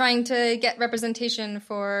trying to get representation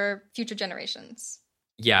for future generations.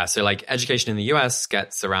 Yeah, so like education in the US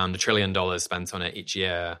gets around $1 trillion spent on it each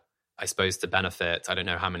year, I suppose, to benefit. I don't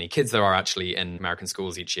know how many kids there are actually in American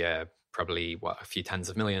schools each year, probably a few tens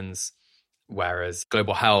of millions. Whereas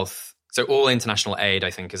global health, so all international aid,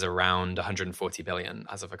 I think, is around 140 billion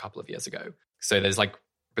as of a couple of years ago. So there's like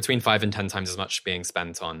between 5 and 10 times as much being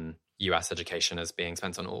spent on US education as being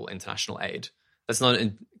spent on all international aid. That's not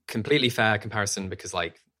a completely fair comparison because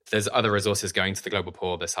like there's other resources going to the global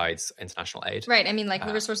poor besides international aid. Right. I mean, like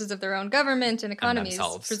the resources of their own government and economies,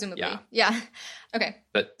 and presumably. Yeah. Okay.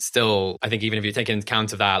 But still, I think even if you take into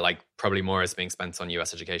account of that, like probably more is being spent on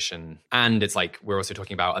US education. And it's like we're also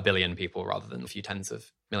talking about 1 billion people rather than a few tens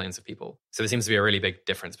of millions of people. So there seems to be a really big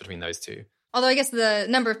difference between those two. Although I guess the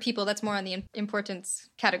number of people, that's more on the importance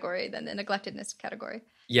category than the neglectedness category.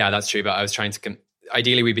 Yeah, that's true. But I was trying to...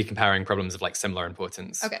 Ideally, we'd be comparing problems of like similar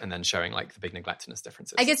importance and then showing like the big neglectedness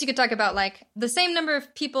differences. I guess you could talk about like the same number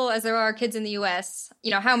of people as there are kids in the US,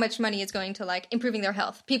 how much money is going to like improving their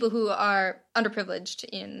health, people who are underprivileged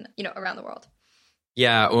in, around the world.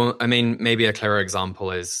 Yeah, well, I mean, maybe a clearer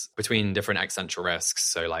example is between different existential risks.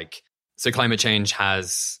 So climate change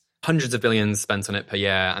has hundreds of billions spent on it per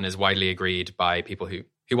year and is widely agreed by people who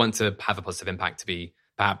want to have a positive impact to be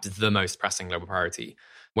perhaps the most pressing global priority.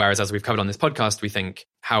 Whereas, as we've covered on this podcast, we think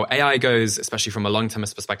how AI goes, especially from a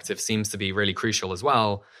long-termist perspective, seems to be really crucial as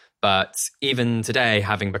well. But even today,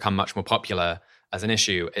 having become much more popular as an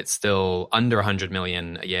issue, it's still under 100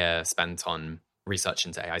 million a year spent on research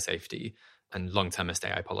into AI safety and long-termist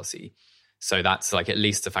AI policy. So that's like at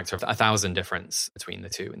least a factor of 1,000 difference between the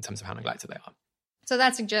two in terms of how neglected they are. So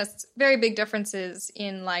that suggests very big differences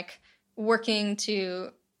in like working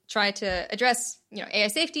to try to address, AI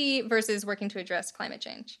safety versus working to address climate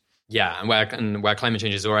change. Yeah, and where climate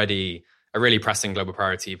change is already a really pressing global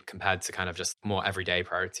priority compared to kind of just more everyday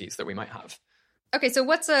priorities that we might have. Okay, so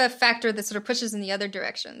what's a factor that sort of pushes in the other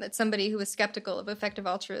direction that somebody who is skeptical of effective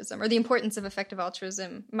altruism or the importance of effective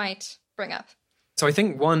altruism might bring up? So I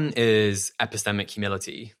think one is epistemic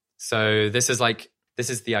humility. So this is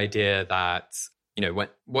the idea that,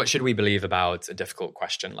 what should we believe about a difficult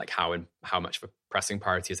question, like how much of a pressing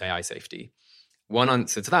priority is AI safety? One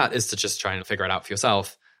answer to that is to just try and figure it out for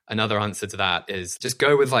yourself. Another answer to that is just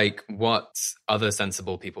go with what other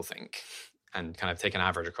sensible people think and kind of take an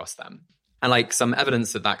average across them. And some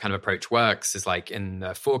evidence that kind of approach works is in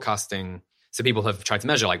the forecasting. So people have tried to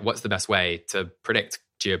measure what's the best way to predict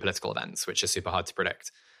geopolitical events, which is super hard to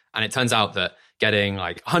predict. And it turns out that getting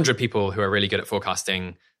 100 people who are really good at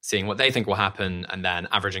forecasting, seeing what they think will happen, and then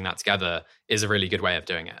averaging that together is a really good way of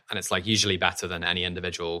doing it. And it's usually better than any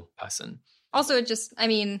individual person. Also,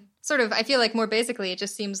 I feel like more basically, it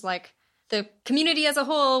just seems like the community as a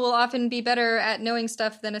whole will often be better at knowing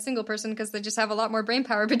stuff than a single person because they just have a lot more brain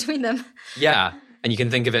power between them. Yeah. And you can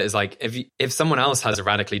think of it as if someone else has a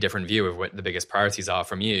radically different view of what the biggest priorities are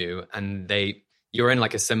from you, and you're in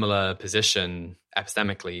a similar position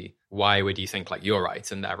epistemically, why would you think you're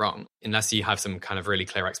right and they're wrong? Unless you have some kind of really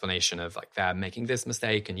clear explanation of they're making this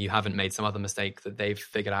mistake and you haven't made some other mistake that they've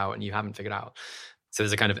figured out and you haven't figured out. So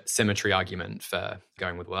there's a kind of symmetry argument for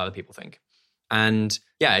going with what other people think. And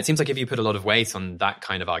yeah, it seems like if you put a lot of weight on that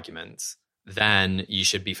kind of argument, then you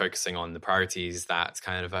should be focusing on the priorities that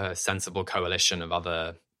kind of a sensible coalition of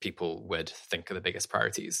other people would think are the biggest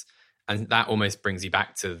priorities. And that almost brings you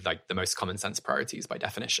back to the most common sense priorities by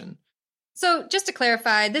definition. So just to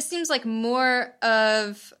clarify, this seems like more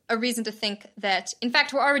of a reason to think that, in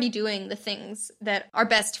fact, we're already doing the things that are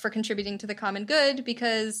best for contributing to the common good,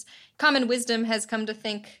 because common wisdom has come to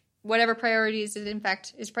think whatever priorities it, in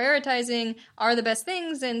fact, is prioritizing are the best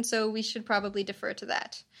things, and so we should probably defer to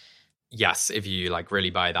that. Yes, if you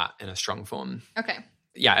really buy that in a strong form. Okay.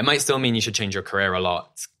 Yeah, it might still mean you should change your career a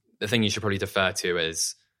lot. The thing you should probably defer to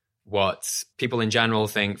is what people in general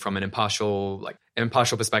think from an impartial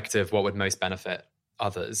perspective, what would most benefit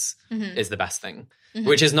others is the best thing,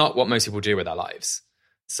 which is not what most people do with their lives.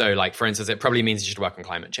 So for instance, it probably means you should work on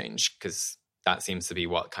climate change, because that seems to be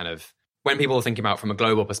what kind of, when people are thinking about from a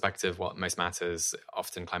global perspective, what most matters,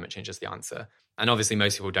 often climate change is the answer. And obviously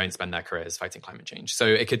most people don't spend their careers fighting climate change. So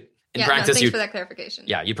it could, in practice, thanks for that clarification.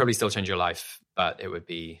 Yeah, you'd probably still change your life, but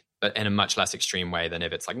in a much less extreme way than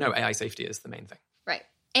if it's no, AI safety is the main thing. Right.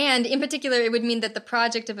 And in particular, it would mean that the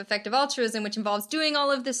project of effective altruism, which involves doing all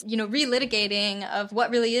of this, relitigating of what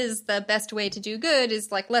really is the best way to do good, is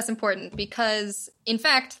less important, because in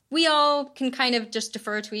fact, we all can kind of just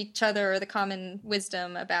defer to each other or the common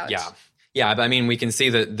wisdom about. Yeah, but we can see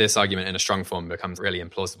that this argument in a strong form becomes really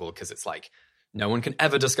implausible, because it's no one can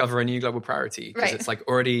ever discover a new global priority, because it's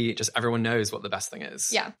already just everyone knows what the best thing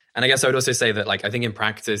is. Yeah. And I guess I would also say that I think in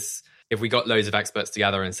practice, if we got loads of experts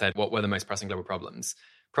together and said what were the most pressing global problems,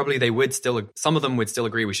 probably some of them would still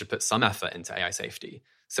agree we should put some effort into AI safety.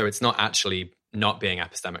 So it's not actually not being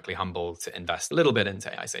epistemically humble to invest a little bit into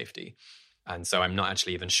AI safety. And so I'm not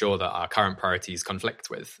actually even sure that our current priorities conflict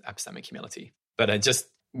with epistemic humility. But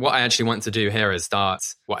what I actually want to do here is start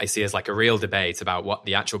what I see as a real debate about what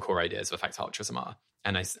the actual core ideas of effective altruism are.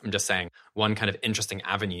 And I'm just saying one kind of interesting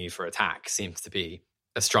avenue for attack seems to be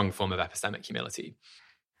a strong form of epistemic humility.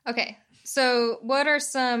 Okay, so what are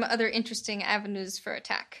some other interesting avenues for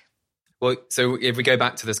attack? Well, so if we go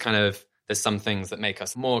back to this there's some things that make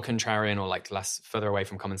us more contrarian or less further away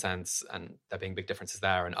from common sense, and there being big differences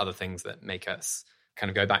there, and other things that make us kind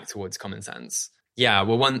of go back towards common sense. Yeah,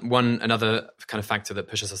 well, another kind of factor that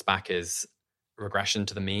pushes us back is regression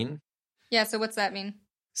to the mean. Yeah, so what's that mean?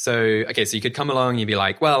 So you could come along and you'd be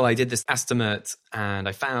well, I did this estimate and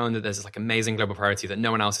I found that there's this amazing global priority that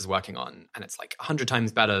no one else is working on. And it's 100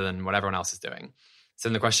 times better than what everyone else is doing. So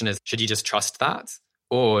then the question is, should you just trust that?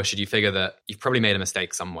 Or should you figure that you've probably made a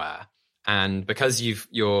mistake somewhere? And because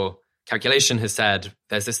your calculation has said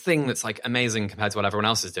there's this thing that's amazing compared to what everyone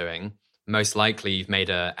else is doing, most likely you've made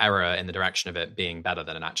an error in the direction of it being better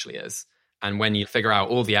than it actually is. And when you figure out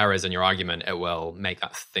all the errors in your argument, it will make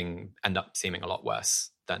that thing end up seeming a lot worse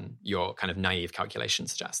than your kind of naive calculation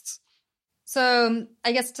suggests. So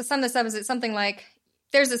I guess to sum this up, is it something like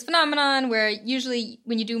there's this phenomenon where usually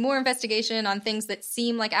when you do more investigation on things that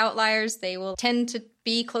seem like outliers, they will tend to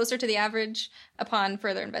be closer to the average upon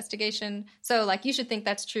further investigation. So you should think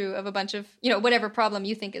that's true of a bunch of, whatever problem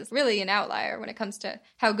you think is really an outlier when it comes to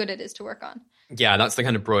how good it is to work on. Yeah, that's the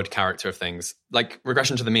kind of broad character of things.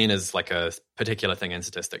 Regression to the mean is a particular thing in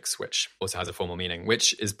statistics, which also has a formal meaning,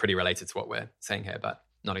 which is pretty related to what we're saying here, but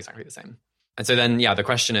not exactly the same. And so then, the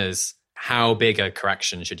question is, how big a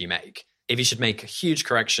correction should you make? if you should make a huge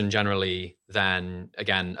correction generally, then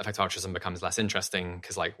again, effective altruism becomes less interesting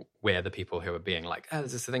because like we're the people who are being like, oh,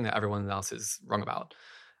 this is the thing that everyone else is wrong about.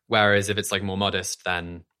 Whereas if it's like more modest,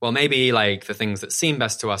 then, well, maybe like the things that seem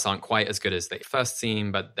best to us aren't quite as good as they first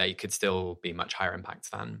seem, but they could still be much higher impact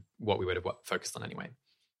than what we would have focused on anyway.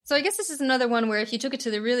 So I guess this is another one where if you took it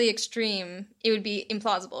to the really extreme, it would be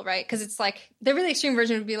implausible, right? Because it's like the really extreme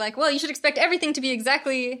version would be like, well, you should expect everything to be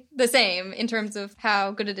exactly the same in terms of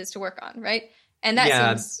how good it is to work on, right? And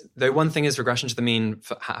that seems... Though one thing is regression to the mean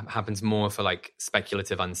happens more for like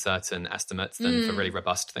speculative, uncertain estimates than for really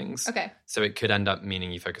robust things. Okay. So it could end up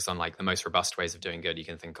meaning you focus on like the most robust ways of doing good you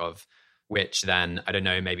can think of, which then, I don't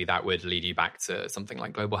know, maybe that would lead you back to something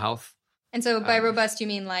like global health. And so by robust, you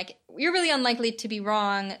mean like you're really unlikely to be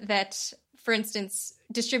wrong that, for instance,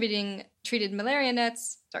 distributing treated malaria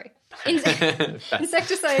nets,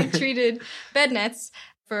 insecticide-treated bed nets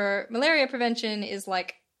for malaria prevention is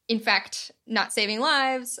like, in fact, not saving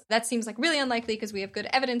lives. That seems like really unlikely because we have good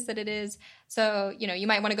evidence that it is. So, you know, you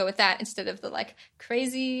might want to go with that instead of the like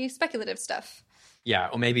crazy speculative stuff. Yeah,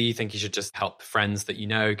 or maybe you think you should just help friends that you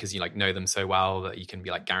know because you like know them so well that you can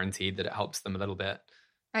be like guaranteed that it helps them a little bit.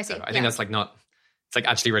 I see. So I think that's like not, it's like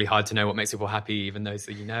actually really hard to know what makes people happy, even those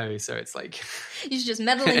that you know. So it's like... You should just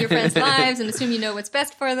meddle in your friends' lives and assume you know what's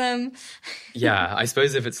best for them. Yeah, I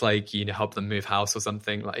suppose if it's like, you know, help them move house or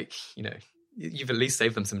something, like, you know, you've at least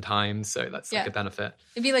saved them some time. So that's like a benefit.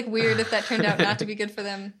 It'd be like weird if that turned out not to be good for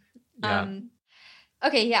them. Yeah.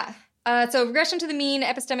 Okay, yeah. So regression to the mean,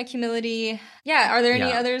 epistemic humility. Yeah, are there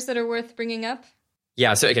any others that are worth bringing up?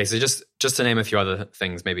 Yeah, so okay, so just to name a few other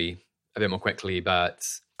things, maybe a bit more quickly, but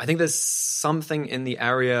I think there's something in the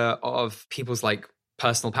area of people's like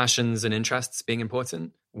personal passions and interests being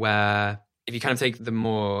important, where if you kind of take the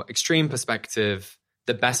more extreme perspective,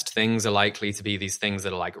 the best things are likely to be these things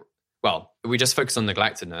that are like, well, if we just focus on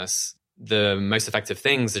neglectedness, the most effective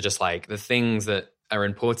things are just like the things that are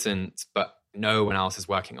important, but no one else is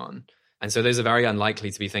working on. And so those are very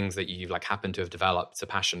unlikely to be things that you like happen to have developed a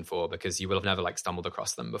passion for because you will have never like stumbled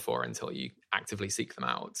across them before until you actively seek them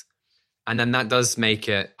out. And then that does make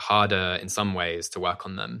it harder in some ways to work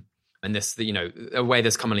on them. And this, you know, a way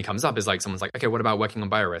this commonly comes up is like someone's like, okay, what about working on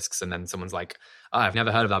biorisks? And then someone's like, oh, I've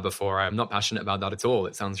never heard of that before. I'm not passionate about that at all.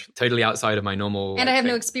 It sounds totally outside of my normal. And I have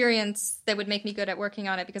no experience that would make me good at working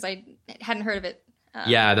on it because I hadn't heard of it.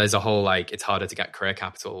 Yeah, there's a whole like, it's harder to get career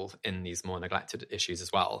capital in these more neglected issues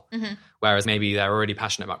as well. Mm-hmm. Whereas maybe they're already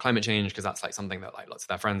passionate about climate change because that's like something that like lots of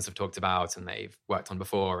their friends have talked about and they've worked on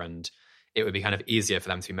before. And it would be kind of easier for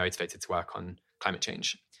them to be motivated to work on climate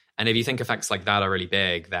change. And if you think effects like that are really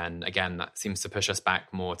big, then again, that seems to push us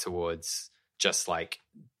back more towards just like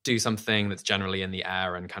do something that's generally in the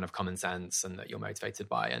air and kind of common sense and that you're motivated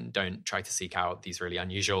by, and don't try to seek out these really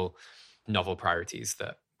unusual, novel priorities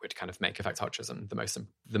that would kind of make effective altruism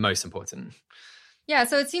the most important. Yeah,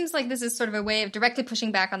 so it seems like this is sort of a way of directly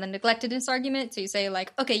pushing back on the neglectedness argument. So you say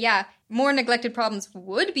like, okay, yeah, more neglected problems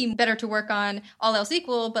would be better to work on, all else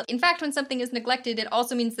equal. But in fact, when something is neglected, it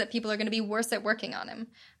also means that people are going to be worse at working on them.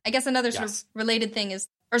 I guess another sort of related thing is,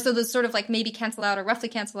 or so those sort of like maybe cancel out or roughly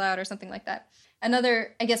cancel out or something like that.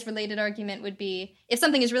 Another, I guess, related argument would be if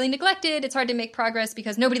something is really neglected, it's hard to make progress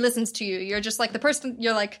because nobody listens to you. You're just like the person,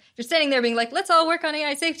 you're standing there being like, let's all work on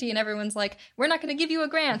AI safety. And everyone's like, we're not going to give you a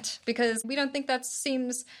grant because we don't think that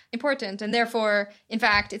seems important. And therefore, in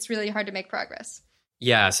fact, it's really hard to make progress.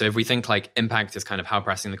 Yeah, so if we think like impact is kind of how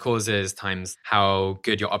pressing the cause is, times how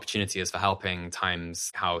good your opportunity is for helping,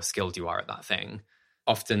 times how skilled you are at that thing,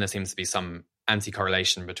 often there seems to be some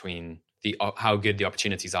anti-correlation between how good the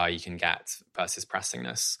opportunities are you can get versus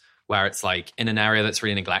pressingness, where it's like in an area that's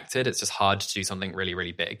really neglected, it's just hard to do something really,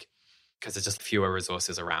 really big because there's just fewer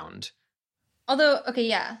resources around. Although, okay,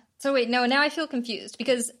 yeah. So wait, no, now I feel confused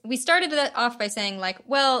because we started that off by saying like,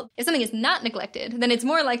 well, if something is not neglected, then it's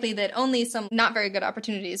more likely that only some not very good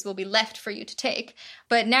opportunities will be left for you to take.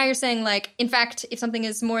 But now you're saying like, in fact, if something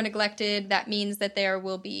is more neglected, that means that there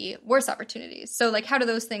will be worse opportunities. So like, how do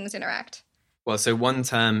those things interact? Well, so one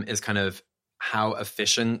term is kind of how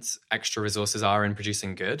efficient extra resources are in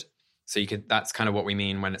producing good. So that's kind of what we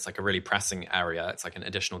mean when it's like a really pressing area. It's like an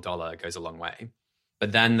additional dollar goes a long way.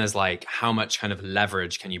 But then there's like how much kind of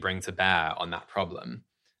leverage can you bring to bear on that problem?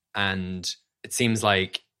 And it seems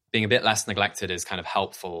like being a bit less neglected is kind of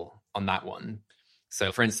helpful on that one.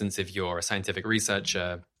 So for instance, if you're a scientific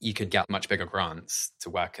researcher, you could get much bigger grants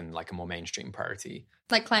to work in like a more mainstream priority.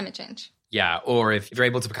 Like climate change. Yeah, or if you're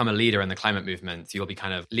able to become a leader in the climate movement, you'll be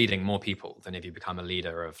kind of leading more people than if you become a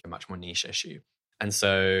leader of a much more niche issue. And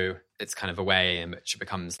so it's kind of a way in which it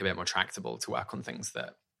becomes a bit more tractable to work on things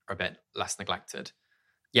that are a bit less neglected.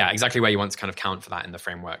 yeah, exactly where you want to kind of count for that in the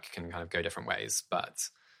framework can kind of go different ways. But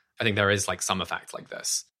I think there is like some effect like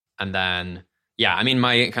this. And then, yeah, I mean,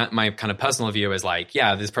 my kind of personal view is like,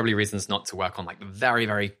 yeah, there's probably reasons not to work on like the very,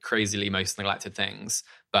 very crazily most neglected things.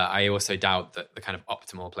 But I also doubt that the kind of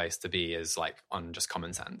optimal place to be is like on just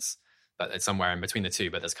common sense. But it's somewhere in between the two.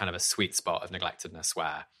 But there's kind of a sweet spot of neglectedness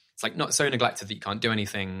where it's like not so neglected that you can't do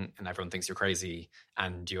anything and everyone thinks you're crazy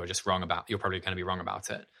and you're probably going to be wrong about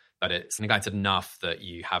it. But it's neglected enough that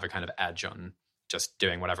you have a kind of edge on just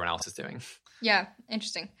doing what everyone else is doing. Yeah,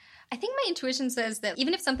 interesting. I think my intuition says that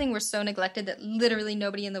even if something were so neglected that literally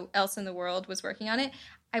nobody else in the world was working on it,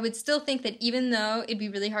 I would still think that even though it'd be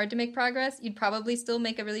really hard to make progress, you'd probably still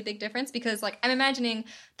make a really big difference because, like, I'm imagining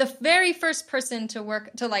the very first person to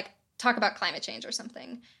talk about climate change or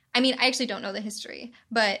something. I mean, I actually don't know the history,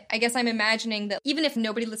 but I guess I'm imagining that even if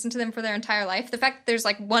nobody listened to them for their entire life, the fact that there's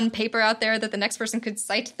like one paper out there that the next person could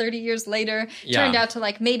cite 30 years later turned out to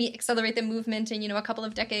like maybe accelerate the movement in, a couple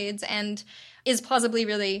of decades and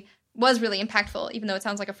was really impactful, even though it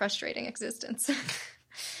sounds like a frustrating existence.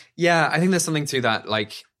 Yeah, I think there's something to that.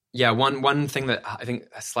 Like, yeah, one thing that I think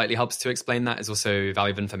slightly helps to explain that is also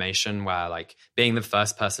value of information, where like being the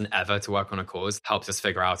first person ever to work on a cause helps us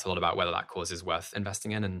figure out a lot about whether that cause is worth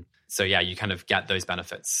investing in. And so, yeah, you kind of get those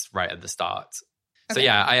benefits right at the start. Okay. So,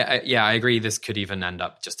 yeah, I agree. This could even end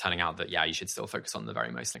up just turning out that, yeah, you should still focus on the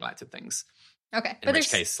very most neglected things. Okay. In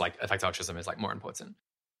which case, like, effective altruism is like more important.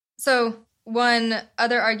 So one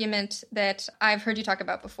other argument that I've heard you talk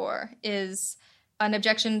about before is an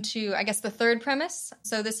objection to, I guess, the third premise.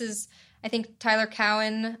 So this is, I think Tyler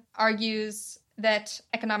Cowen argues that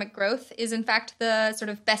economic growth is in fact the sort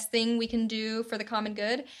of best thing we can do for the common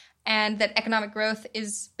good, and that economic growth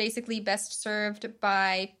is basically best served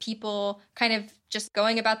by people kind of just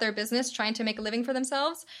going about their business, trying to make a living for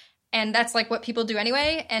themselves. And that's like what people do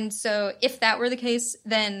anyway. And so if that were the case,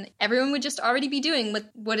 then everyone would just already be doing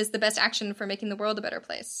what is the best action for making the world a better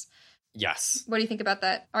place. Yes. What do you think about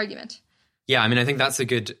that argument? Yeah, I mean, I think that's a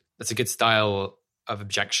good style of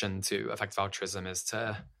objection to effective altruism, is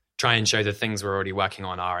to try and show that things we're already working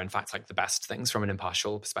on are in fact like the best things from an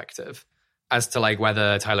impartial perspective. As to like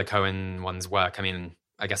whether Tyler Cowen one's work, I mean,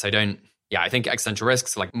 I guess I think existential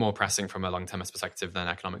risks are like more pressing from a long-termist perspective than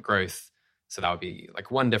economic growth. So that would be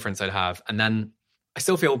like one difference I'd have. And then I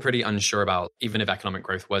still feel pretty unsure about, even if economic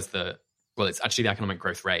growth was it's actually the economic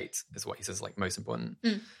growth rate is what he says like most important.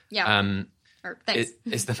 Yeah. Thanks.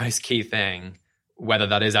 It's the most key thing, whether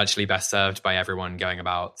that is actually best served by everyone going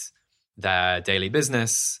about their daily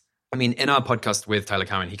business. I mean, in our podcast with Tyler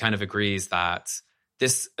Cowen, he kind of agrees that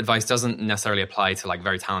this advice doesn't necessarily apply to like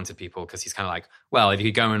very talented people, because he's kind of like, well, if you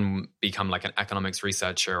could go and become like an economics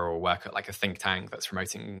researcher or work at like a think tank that's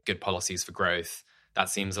promoting good policies for growth, that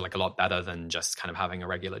seems like a lot better than just kind of having a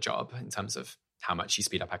regular job in terms of how much you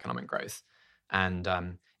speed up economic growth. And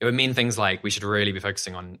it would mean things like we should really be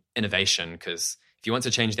focusing on innovation, because if you want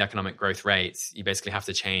to change the economic growth rate, you basically have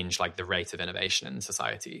to change like the rate of innovation in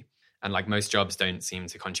society. And like most jobs don't seem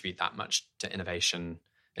to contribute that much to innovation,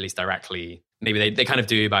 at least directly. Maybe they kind of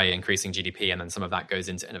do by increasing GDP, and then some of that goes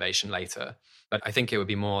into innovation later. But I think it would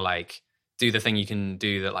be more like do the thing you can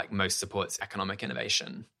do that like most supports economic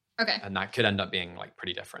innovation. Okay. And that could end up being like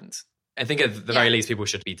pretty different. I think at the very least, people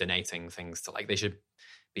should be donating things to like, they should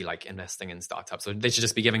be like investing in startups, or they should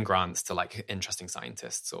just be giving grants to like interesting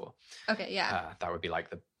scientists, or that would be like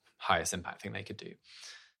the highest impact thing they could do.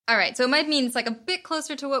 All right, so it might mean it's like a bit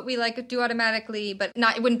closer to what we like do automatically, but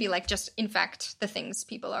it wouldn't be like just in fact the things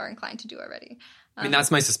people are inclined to do already. I mean,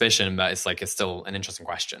 that's my suspicion, but it's still an interesting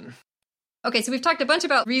question. Okay, so we've talked a bunch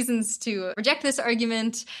about reasons to reject this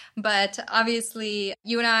argument, but obviously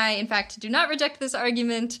you and I, in fact, do not reject this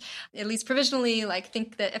argument, at least provisionally,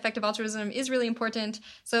 think that effective altruism is really important.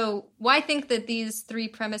 So why think that these three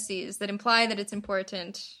premises that imply that it's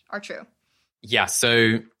important are true? Yeah,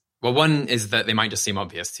 so, well, one is that they might just seem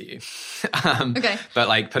obvious to you. Okay.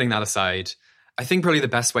 But putting that aside, I think probably the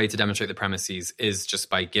best way to demonstrate the premises is just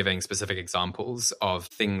by giving specific examples of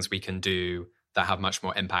things we can do that have much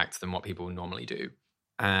more impact than what people normally do.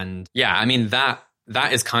 And yeah, I mean, that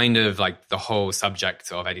is kind of like the whole subject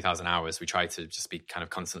of 80,000 Hours. We try to just be kind of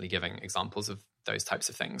constantly giving examples of those types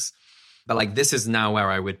of things. But this is now where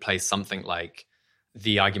I would place something like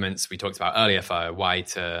the arguments we talked about earlier for why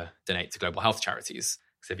to donate to global health charities.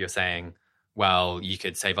 Because if you're saying, well, you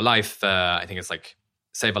could save a life, I think it's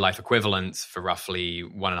save a life equivalent for roughly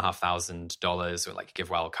 $1,500 or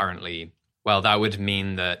GiveWell currently. Well, that would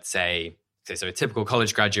mean that so a typical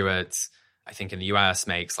college graduate, I think in the US,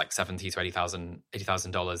 makes $70,000 to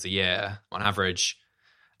 $80,000 a year on average.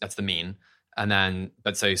 That's the mean. And then,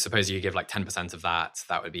 but so suppose you give 10% of that,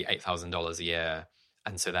 that would be $8,000 a year.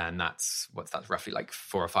 And so then that's roughly like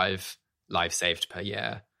 4 or 5 lives saved per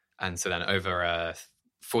year. And so then over a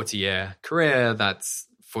 40-year career, that's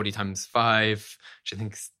 40 times 5, which I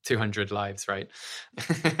think is 200 lives, right?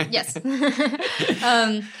 Yes.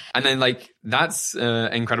 And then like that's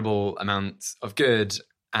an incredible amount of good.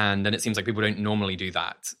 And then it seems like people don't normally do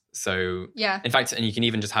that. So yeah, in fact, and you can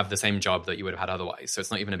even just have the same job that you would have had otherwise. So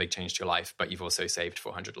it's not even a big change to your life, but you've also saved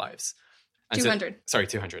 400 lives. And 200. Sorry,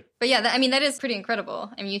 200. But yeah, that is pretty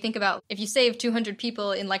incredible. I mean, you think about if you save 200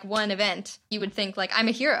 people in like one event, you would think like, I'm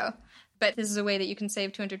a hero. But this is a way that you can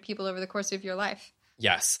save 200 people over the course of your life.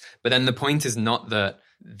 Yes. But then the point is not that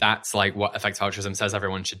that's like what effective altruism says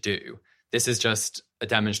everyone should do. This is just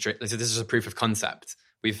this is just a proof of concept.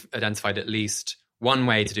 We've identified at least one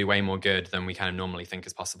way to do way more good than we kind of normally think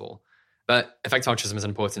is possible. But effective altruism is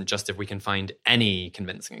important just if we can find any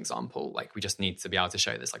convincing example. Like we just need to be able to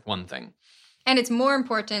show this like one thing. And it's more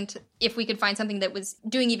important if we could find something that was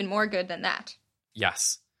doing even more good than that.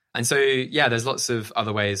 Yes. And so, yeah, there's lots of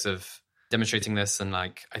other ways of demonstrating this. And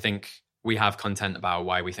like, I think we have content about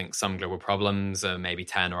why we think some global problems are maybe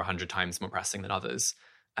 10 or 100 times more pressing than others.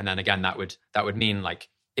 And then again, that would mean like,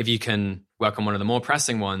 if you can work on one of the more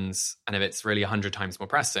pressing ones, and if it's really 100 times more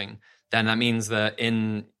pressing, then that means that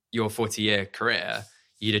in your 40-year career,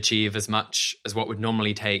 you'd achieve as much as what would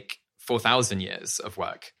normally take 4,000 years of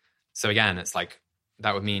work. So again, it's like,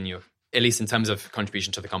 that would mean you're, at least in terms of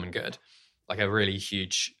contribution to the common good, like a really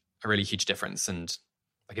huge difference. And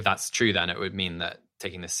like, if that's true, then it would mean that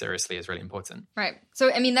taking this seriously is really important. Right.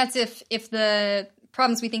 So, I mean, that's if the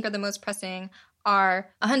problems we think are the most pressing are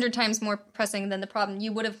 100 times more pressing than the problem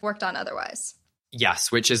you would have worked on otherwise. Yes,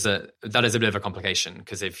 that is a bit of a complication,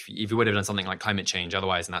 because if you would have done something like climate change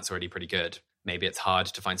otherwise, and that's already pretty good, maybe it's hard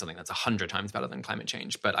to find something that's 100 times better than climate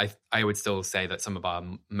change. But I would still say that some of our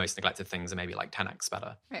most neglected things are maybe like 10x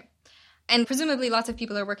better. Right. And presumably lots of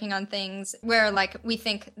people are working on things where like we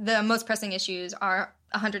think the most pressing issues are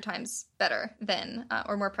 100 times better than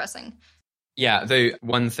or more pressing. Yeah, though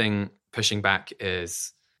one thing pushing back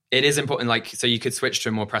is it is important, like, so you could switch to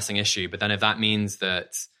a more pressing issue, but then if that means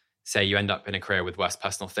that, say, you end up in a career with worse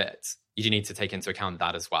personal fit, you do need to take into account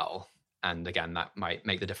that as well. And again, that might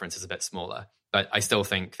make the differences a bit smaller. But I still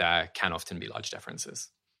think there can often be large differences.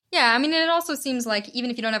 Yeah, I mean, it also seems like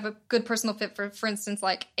even if you don't have a good personal fit for instance,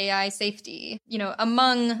 like AI safety, you know,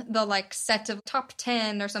 among the like set of top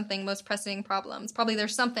 10 or something most pressing problems, probably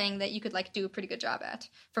there's something that you could like do a pretty good job at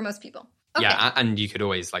for most people. Okay. Yeah, and you could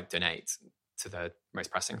always like donate to the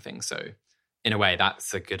most pressing thing. So in a way,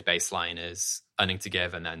 that's a good baseline, is earning to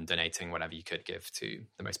give and then donating whatever you could give to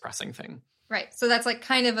the most pressing thing. Right. So that's like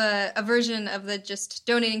kind of a version of the just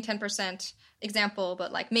donating 10% example,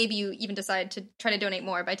 but like maybe you even decide to try to donate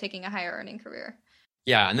more by taking a higher earning career.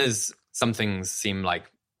 Yeah, and there's some things seem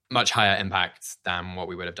like much higher impact than what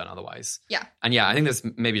we would have done otherwise. Yeah. And yeah, I think there's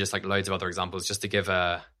maybe just like loads of other examples. Just to give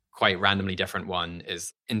a quite randomly different one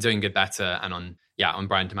is in Doing Good Better, and on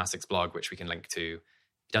Brian Tomasik's blog, which we can link to,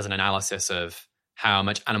 he does an analysis of how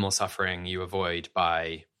much animal suffering you avoid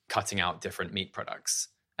by cutting out different meat products.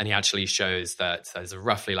 And he actually shows that there's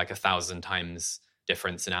roughly like 1,000 times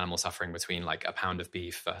difference in animal suffering between like a pound of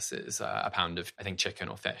beef versus a pound of, I think, chicken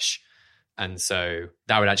or fish. And so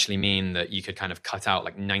that would actually mean that you could kind of cut out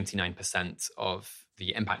like 99% of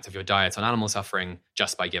the impact of your diet on animal suffering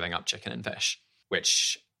just by giving up chicken and fish,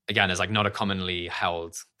 which again is like not a commonly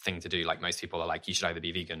held thing to do. Like most people are like, you should either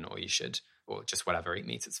be vegan or or just whatever, eat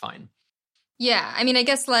meat, it's fine. Yeah. I mean, I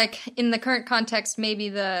guess like in the current context, maybe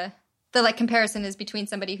the like comparison is between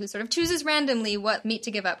somebody who sort of chooses randomly what meat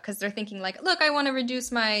to give up because they're thinking like, look, I want to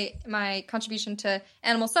reduce my contribution to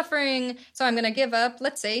animal suffering, so I'm going to give up,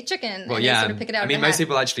 let's say, chicken. Well, and yeah, they sort of pick it out. I mean, most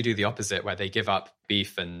people actually do the opposite, where they give up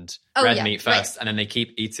beef and red meat first, and then they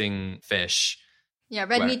keep eating fish. Yeah,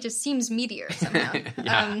 red meat just seems meatier somehow.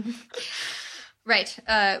 Yeah. Right.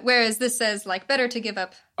 Whereas this says like better to give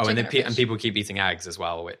up. Oh, and people keep eating eggs as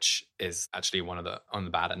well, which is actually on the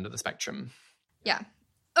bad end of the spectrum. Yeah.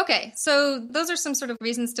 Okay, so those are some sort of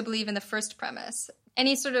reasons to believe in the first premise.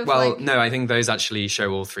 Any sort of no, I think those actually show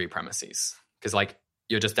all three premises. Because like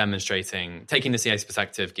you're just demonstrating, taking the CA's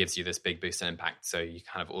perspective gives you this big boost in impact. So you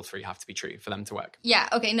kind of all three have to be true for them to work. Yeah,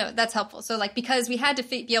 okay, no, that's helpful. So like because we had to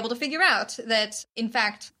be able to figure out that in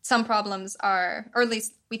fact some problems are, or at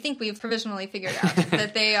least we think we've provisionally figured out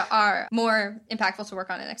that they are more impactful to work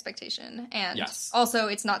on an expectation. And also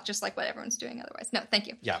it's not just like what everyone's doing otherwise. No, thank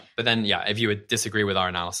you. Yeah, but then if you would disagree with our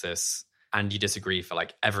analysis and you disagree for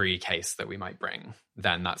like every case that we might bring,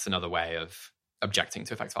 then that's another way of objecting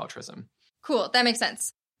to effective altruism. Cool, that makes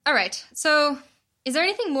sense. All right, so Is there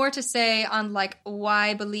anything more to say on like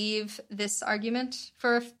why believe this argument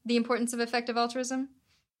for the importance of effective altruism?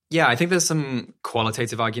 Yeah, I think there's some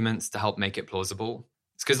qualitative arguments to help make it plausible.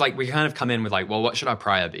 It's because like we kind of come in with like, well, what should our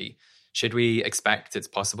prior be? Should we expect it's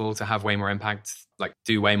possible to have way more impact, like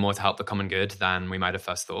do way more to help the common good than we might have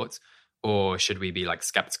first thought? Or should we be like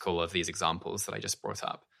skeptical of these examples that I just brought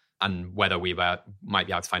up and whether we might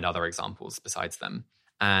be able to find other examples besides them?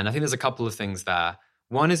 And I think there's a couple of things there.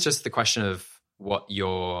 One is just the question of what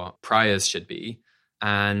your priors should be.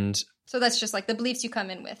 And so that's just like the beliefs you come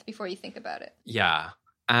in with before you think about it. Yeah.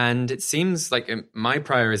 And it seems like my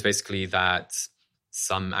prior is basically that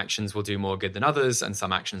some actions will do more good than others and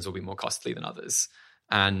some actions will be more costly than others.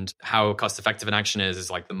 And how cost effective an action is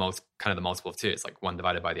like the multiple of two. It's like one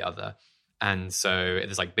divided by the other. And so if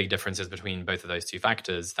there's like big differences between both of those two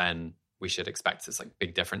factors, then we should expect there's like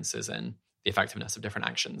big differences in the effectiveness of different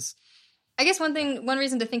actions. I guess one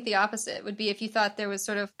reason to think the opposite would be if you thought there was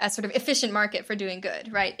sort of a sort of efficient market for doing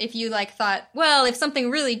good, right? If you like thought, well, if something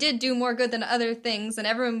really did do more good than other things, then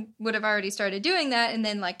everyone would have already started doing that and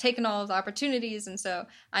then like taken all of the opportunities. And so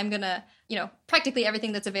I'm going to, practically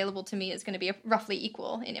everything that's available to me is going to be roughly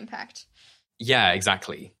equal in impact. Yeah,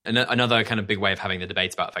 exactly. And another kind of big way of having the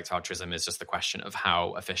debate about effective altruism is just the question of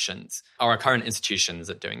how efficient are our current institutions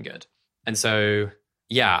at doing good. And so,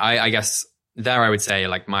 yeah, I guess there I would say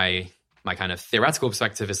like my kind of theoretical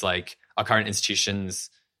perspective is like our current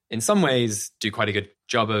institutions in some ways do quite a good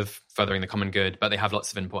job of furthering the common good, but they have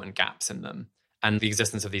lots of important gaps in them. And the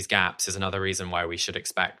existence of these gaps is another reason why we should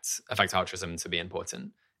expect effective altruism to be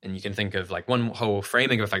important. And you can think of like one whole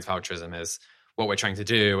framing of effective altruism is what we're trying to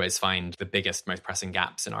do is find the biggest, most pressing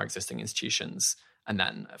gaps in our existing institutions and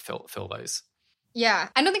then fill those. Yeah.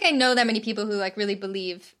 I don't think I know that many people who like really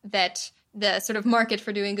believe that the sort of market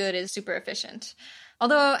for doing good is super efficient.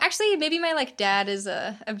 Although, actually, maybe my like dad is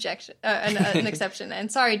an exception.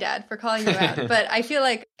 And sorry, Dad, for calling you out. But I feel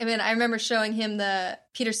like, I remember showing him the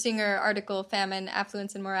Peter Singer article, Famine,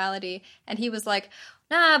 Affluence, and Morality. And he was like,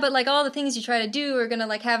 nah, but like all the things you try to do are going to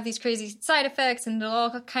like have these crazy side effects and it'll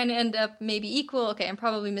all kind of end up maybe equal. Okay, I'm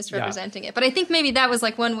probably misrepresenting it. But I think maybe that was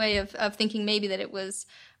like one way of thinking maybe that it was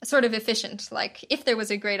sort of efficient. Like if there was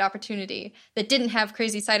a great opportunity that didn't have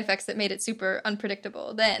crazy side effects that made it super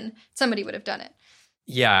unpredictable, then somebody would have done it.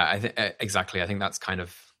 Yeah, exactly. I think that's kind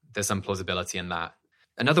of, there's some plausibility in that.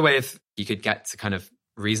 Another way if you could get to kind of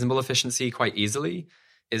reasonable efficiency quite easily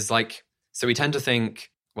is like, so we tend to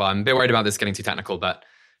think, well, I'm a bit worried about this getting too technical, but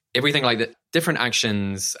if we think like that different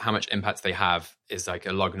actions, how much impact they have is like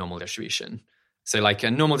a log normal distribution. So like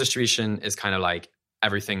a normal distribution is kind of like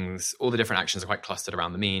all the different actions are quite clustered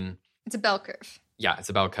around the mean. It's a bell curve. Yeah, it's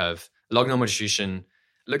a bell curve. Log normal distribution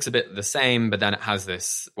looks a bit the same, but then it has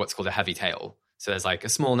this, what's called a heavy tail. So there's like a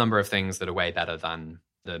small number of things that are way better than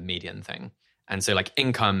the median thing. And so like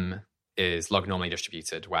income is log normally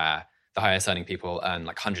distributed where the highest earning people earn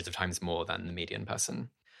like hundreds of times more than the median person.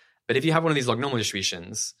 But if you have one of these log normal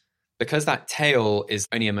distributions, because that tail is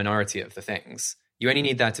only a minority of the things, you only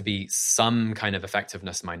need there to be some kind of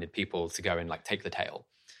effectiveness minded people to go and like take the tail.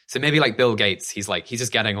 So maybe like Bill Gates, he's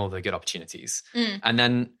just getting all the good opportunities. And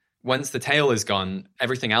then once the tail is gone,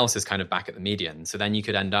 everything else is kind of back at the median. So then you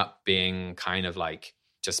could end up being kind of like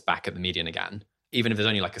just back at the median again, even if there's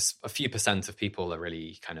only like a few percent of people are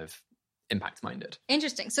really kind of impact minded.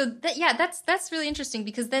 Interesting. So that's really interesting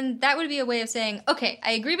because then that would be a way of saying, okay,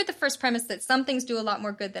 I agree with the first premise that some things do a lot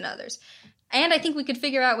more good than others. And I think we could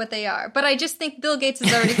figure out what they are. But I just think Bill Gates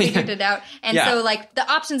has already figured it out. And so like the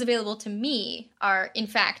options available to me are in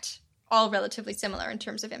fact all relatively similar in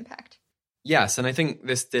terms of impact. Yes, and I think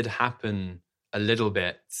this did happen a little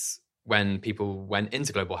bit when people went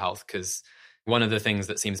into global health, because one of the things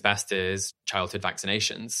that seems best is childhood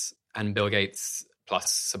vaccinations. And Bill Gates,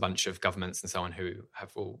 plus a bunch of governments and so on who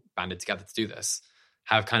have all banded together to do this,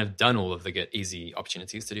 have kind of done all of the good, easy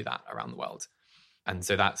opportunities to do that around the world. And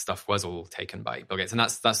so that stuff was all taken by Bill Gates. And that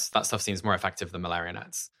stuff seems more effective than malaria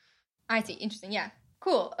nets. I see. Interesting. Yeah.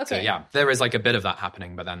 Cool. Okay. So yeah, there is like a bit of that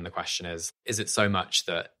happening, but then the question is it so much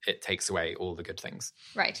that it takes away all the good things?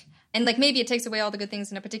 Right. And like maybe it takes away all the good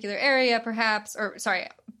things in a particular area, perhaps, or sorry,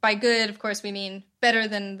 by good, of course, we mean better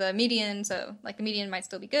than the median. So like the median might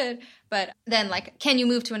still be good, but then like, can you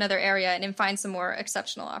move to another area and find some more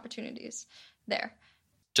exceptional opportunities there?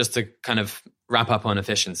 Just to kind of wrap up on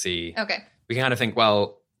efficiency. Okay. We can kind of think,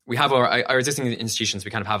 well, we have our existing institutions, we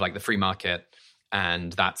kind of have like the free market,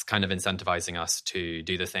 and that's kind of incentivizing us to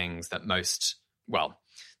do the things that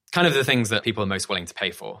kind of the things that people are most willing to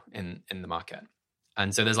pay for in the market.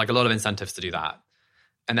 And so there's like a lot of incentives to do that.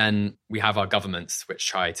 And then we have our governments, which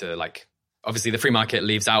try to like obviously the free market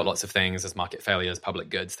leaves out lots of things as market failures, public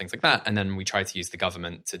goods, things like that. And then we try to use the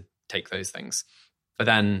government to take those things. But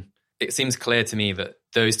then it seems clear to me that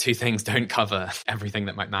those two things don't cover everything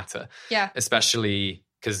that might matter. Yeah. Especially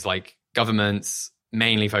because like governments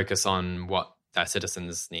mainly focus on what their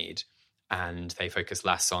citizens need, and they focus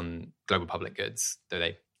less on global public goods, though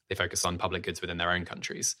they focus on public goods within their own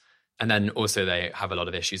countries. And then also they have a lot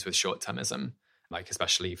of issues with short-termism, like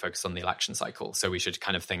especially focused on the election cycle. So we should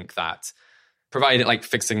kind of think that provided like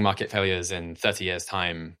fixing market failures in 30 years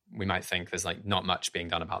time, we might think there's like not much being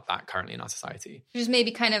done about that currently in our society. Which is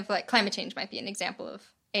maybe kind of like climate change might be an example of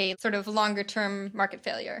a sort of longer term market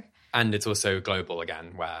failure. And it's also global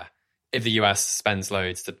again, where if the US spends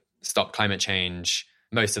loads to stop climate change,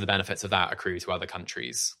 most of the benefits of that accrue to other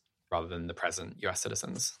countries rather than the present US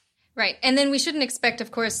citizens. Right. And then we shouldn't expect,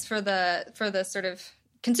 of course, for the sort of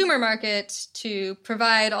consumer market to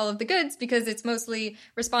provide all of the goods, because it's mostly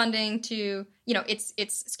responding to,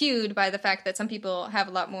 it's skewed by the fact that some people have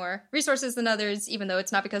a lot more resources than others, even though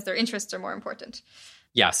it's not because their interests are more important.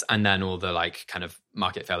 Yes. And then all the like kind of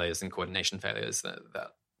market failures and coordination failures, that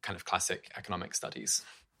kind of classic economic studies.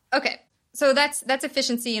 Okay. So that's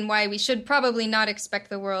efficiency, and why we should probably not expect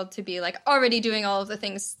the world to be like already doing all of the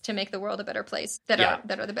things to make the world a better place that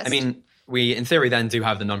are the best. I mean, we in theory then do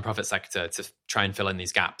have the nonprofit sector to try and fill in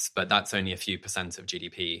these gaps, but that's only a few % of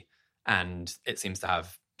GDP, and it seems to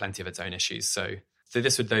have plenty of its own issues. So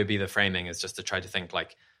this would though be the framing, is just to try to think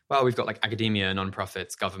like, well, we've got like academia,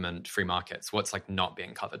 nonprofits, government, free markets. What's like not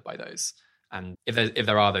being covered by those? And if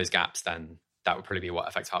there are those gaps, then that would probably be what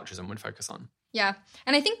effective altruism would focus on. Yeah.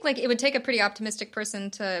 And I think like it would take a pretty optimistic person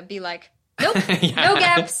to be like, nope, no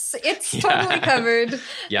gaps. It's totally covered.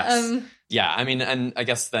 Yes. I mean, and I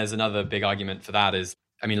guess there's another big argument for that is,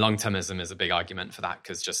 I mean, long-termism is a big argument for that,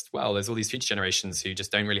 because just, well, there's all these future generations who just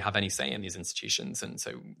don't really have any say in these institutions. And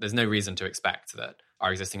so there's no reason to expect that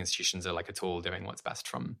our existing institutions are like at all doing what's best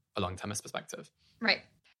from a long-termist perspective. Right.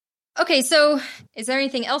 Okay. So is there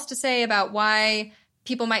anything else to say about why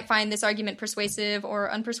people might find this argument persuasive or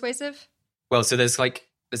unpersuasive? Well, so there's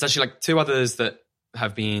actually like two others that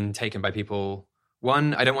have been taken by people.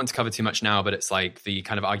 One, I don't want to cover too much now, but it's like the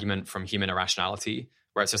kind of argument from human irrationality,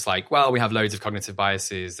 where it's just like, well, we have loads of cognitive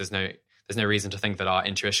biases. There's no reason to think that our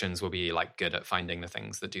intuitions will be like good at finding the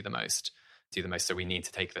things that do the most. So we need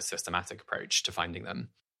to take this systematic approach to finding them.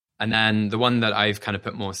 And then the one that I've kind of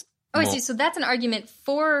put more. I see. So that's an argument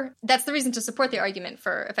that's the reason to support the argument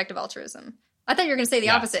for effective altruism. I thought you were going to say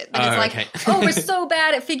the opposite. That it's like, okay. We're so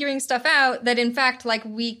bad at figuring stuff out that in fact, like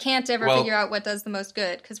we can't ever figure out what does the most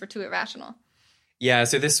good because we're too irrational. Yeah.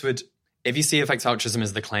 So this would, if you see effective altruism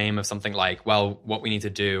as the claim of something like, well, what we need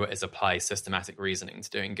to do is apply systematic reasoning to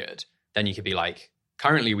doing good, then you could be like,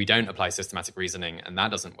 currently we don't apply systematic reasoning and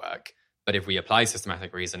that doesn't work. But if we apply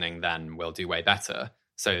systematic reasoning, then we'll do way better.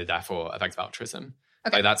 So therefore, effective altruism.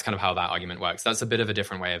 Okay. Like that's kind of how that argument works. That's a bit of a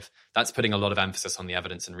different way that's putting a lot of emphasis on the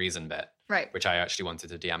evidence and reason bit, right? Which I actually wanted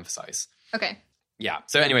to de-emphasize. Okay. Yeah.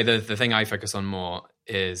 So anyway, the thing I focus on more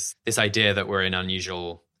is this idea that we're in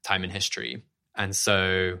unusual time in history. And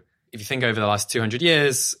so if you think over the last 200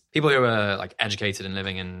 years, people who are like educated and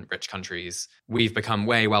living in rich countries, we've become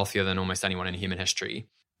way wealthier than almost anyone in human history.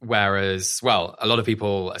 Whereas, well, a lot of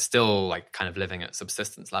people are still like kind of living at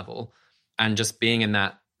subsistence level, and just being in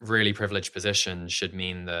that really privileged position should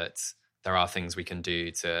mean that there are things we can do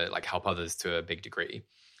to like help others to a big degree.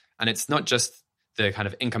 And it's not just the kind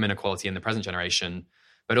of income inequality in the present generation,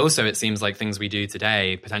 but also it seems like things we do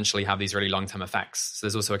today potentially have these really long-term effects. So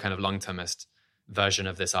there's also a kind of long-termist version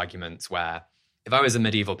of this argument where if I was a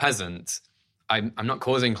medieval peasant, I'm not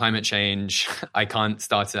causing climate change. I can't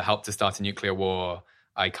help to start a nuclear war.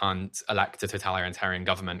 I can't elect a totalitarian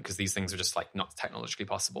government because these things are just like not technologically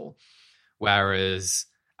possible. Whereas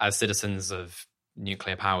as citizens of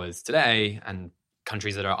nuclear powers today and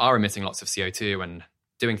countries that are emitting lots of CO2 and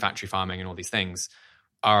doing factory farming and all these things,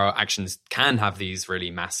 our actions can have these really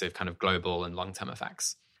massive kind of global and long-term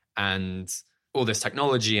effects. And all this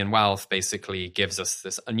technology and wealth basically gives us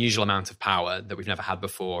this unusual amount of power that we've never had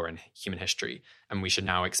before in human history. And we should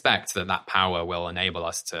now expect that that power will enable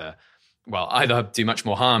us to, well, either do much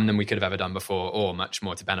more harm than we could have ever done before or much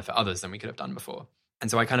more to benefit others than we could have done before. And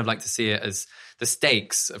so I kind of like to see it as the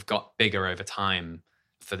stakes have got bigger over time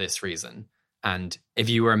for this reason. And if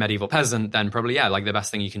you were a medieval peasant, then probably, like the best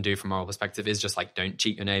thing you can do from a moral perspective is just like, don't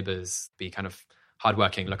cheat your neighbors, be kind of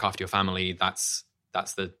hardworking, look after your family. That's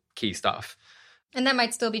the key stuff. And that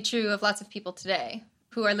might still be true of lots of people today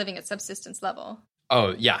who are living at subsistence level.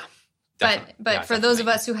 Oh, yeah. But for those of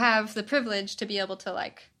us who have the privilege to be able to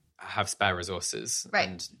like have spare resources. Right.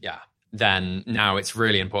 And then now it's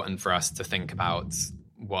really important for us to think about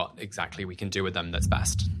what exactly we can do with them that's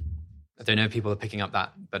best. I don't know if people are picking up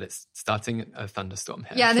that, but it's starting a thunderstorm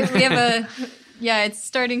here. Yeah, we have it's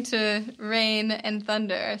starting to rain and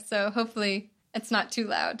thunder. So hopefully it's not too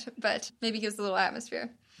loud, but maybe gives a little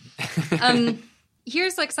atmosphere.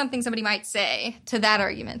 Here's like something somebody might say to that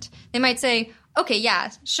argument. They might say, okay,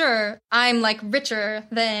 yeah, sure, I'm like richer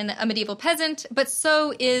than a medieval peasant, but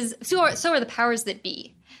so are the powers that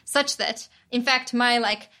be, such that, in fact, my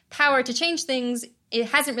like power to change things, it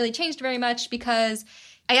hasn't really changed very much because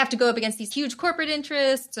I have to go up against these huge corporate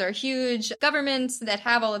interests or huge governments that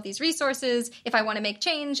have all of these resources if I want to make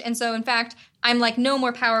change. And so, in fact, I'm like no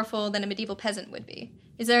more powerful than a medieval peasant would be.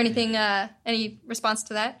 Is there anything, any response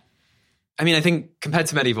to that? I mean, I think compared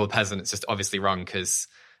to medieval peasant, it's just obviously wrong because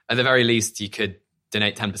at the very least, you could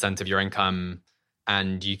donate 10% of your income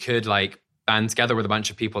and you could like band together with a bunch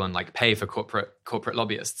of people and like pay for corporate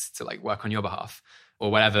lobbyists to like work on your behalf or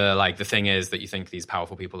whatever like the thing is that you think these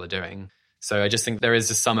powerful people are doing. So I just think there is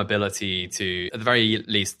just some ability to, at the very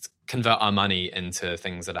least, convert our money into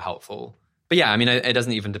things that are helpful. But yeah, I mean, it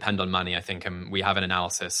doesn't even depend on money. I think we have an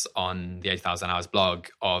analysis on the 80,000 Hours blog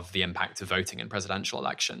of the impact of voting in presidential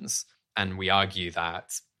elections. And we argue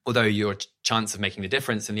that although your chance of making the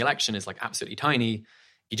difference in the election is like absolutely tiny,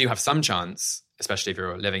 you do have some chance, especially if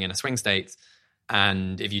you're living in a swing state.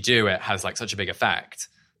 And if you do, it has like such a big effect.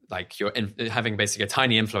 Like you're having basically a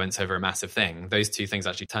tiny influence over a massive thing. Those two things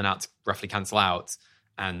actually turn out to roughly cancel out.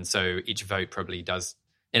 And so each vote probably does,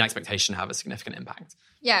 in expectation, have a significant impact.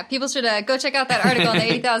 Yeah, people should go check out that article on the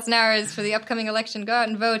 80,000 Hours for the upcoming election. Go out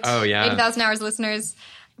and vote. Oh, yeah. 80,000 Hours listeners.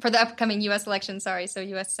 For the upcoming U.S. election, sorry, so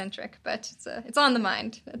U.S.-centric, but it's on the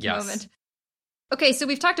mind at the moment. Okay, so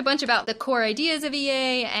we've talked a bunch about the core ideas of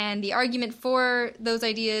EA and the argument for those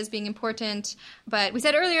ideas being important, but we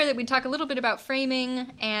said earlier that we'd talk a little bit about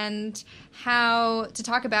framing and how to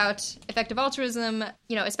talk about effective altruism,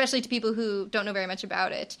 especially to people who don't know very much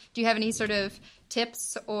about it. Do you have any sort of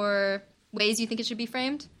tips or ways you think it should be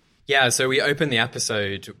framed? Yeah, so we opened the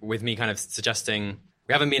episode with me kind of suggesting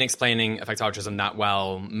we haven't been explaining effective altruism that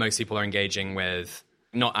well. Most people are engaging with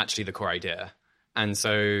not actually the core idea. And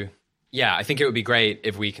so, yeah, I think it would be great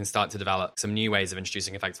if we can start to develop some new ways of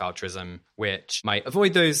introducing effective altruism, which might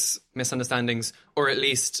avoid those misunderstandings, or at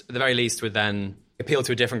the very least would then appeal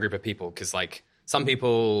to a different group of people. Because like some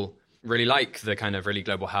people really like the kind of really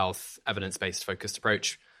global health, evidence-based focused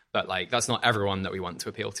approach, but like that's not everyone that we want to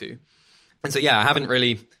appeal to. And so, yeah,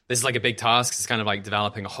 this is like a big task. It's kind of like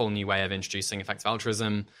developing a whole new way of introducing effective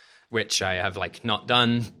altruism, which I have like not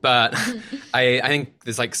done. But I think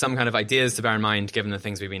there's like some kind of ideas to bear in mind given the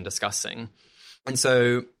things we've been discussing. And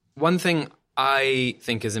so one thing I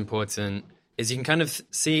think is important is you can kind of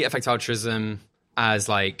see effective altruism as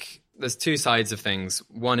like, there's two sides of things.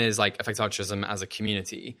 One is like effective altruism as a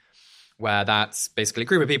community, where that's basically a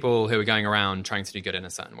group of people who are going around trying to do good in a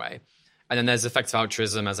certain way. And then there's effective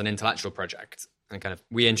altruism as an intellectual project. And kind of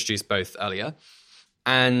we introduced both earlier.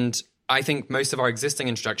 And I think most of our existing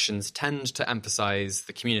introductions tend to emphasize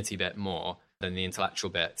the community bit more than the intellectual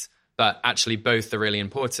bit. But actually both are really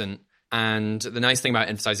important. And the nice thing about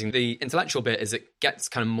emphasizing the intellectual bit is it gets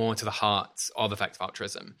kind of more to the heart of effective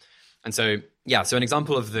altruism. And so, yeah, so an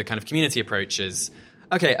example of the kind of community approach is,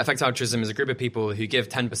 okay, effective altruism is a group of people who give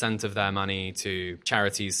 10% of their money to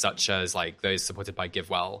charities such as like those supported by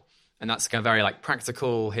GiveWell. And that's kind of very like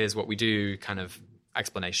practical, here's what we do kind of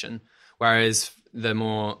explanation. Whereas the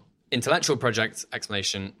more intellectual project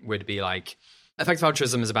explanation would be like, effective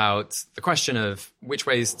altruism is about the question of which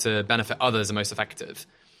ways to benefit others are most effective.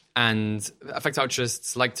 And effective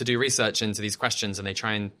altruists like to do research into these questions, and they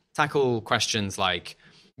try and tackle questions like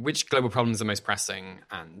which global problems are most pressing,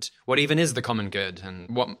 and what even is the common good, and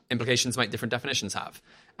what implications might different definitions have,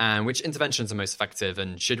 and which interventions are most effective,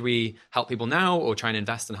 and should we help people now or try and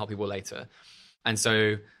invest and help people later? And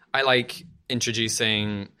so I like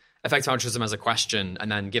introducing effective altruism as a question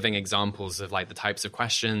and then giving examples of like the types of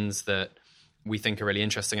questions that we think are really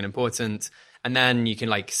interesting and important. And then you can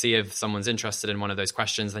like see if someone's interested in one of those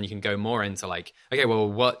questions, then you can go more into like, okay, well,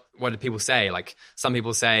 what do people say? Like some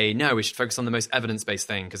people say, no, we should focus on the most evidence-based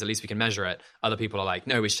thing because at least we can measure it. Other people are like,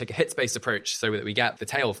 no, we should take a hits-based approach so that we get the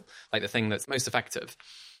tail, like the thing that's most effective.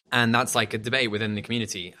 And that's like a debate within the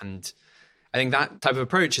community. And I think that type of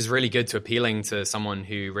approach is really good to appealing to someone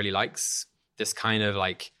who really likes this kind of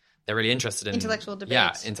like, they're really interested in intellectual debate.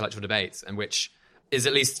 Yeah, intellectual debates, and which is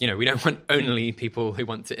at least, we don't want only people who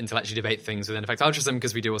want to intellectually debate things within effective altruism,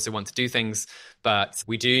 because we do also want to do things, but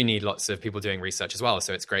we do need lots of people doing research as well.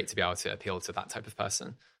 So it's great to be able to appeal to that type of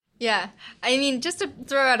person. Yeah. I mean, just to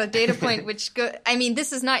throw out a data point, this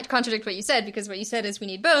does not contradict what you said, because what you said is we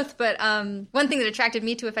need both. But one thing that attracted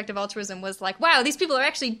me to effective altruism was like, wow, these people are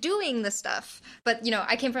actually doing this stuff. But,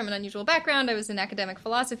 I came from an unusual background. I was in academic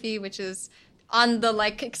philosophy, which is on the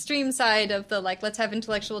extreme side of the let's have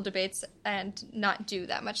intellectual debates and not do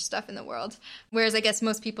that much stuff in the world. Whereas I guess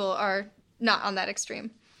most people are not on that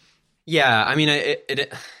extreme. Yeah. I mean,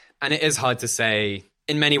 it is hard to say.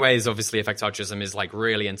 In many ways, obviously, effective altruism is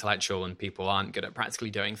really intellectual and people aren't good at practically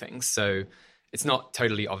doing things. So it's not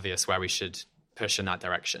totally obvious where we should push in that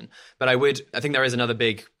direction. But I think there is another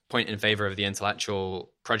big point in favor of the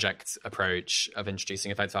intellectual project approach of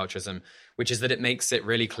introducing effective altruism, which is that it makes it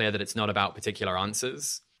really clear that it's not about particular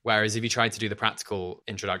answers. Whereas if you try to do the practical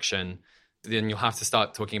introduction, then you'll have to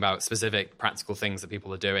start talking about specific practical things that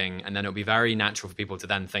people are doing. And then it'll be very natural for people to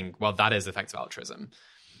then think, well, that is effective altruism.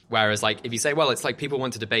 Whereas if you say, well, it's people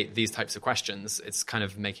want to debate these types of questions, it's kind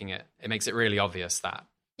of makes it really obvious that.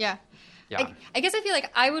 Yeah. Yeah. I guess I feel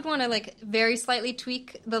like I would want to very slightly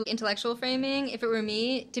tweak the intellectual framing, if it were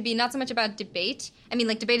me, to be not so much about debate. I mean,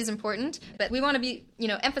 debate is important, but we want to be,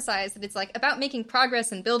 emphasize that it's about making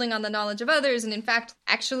progress and building on the knowledge of others. And in fact,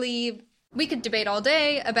 actually, we could debate all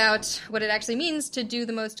day about what it actually means to do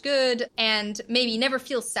the most good and maybe never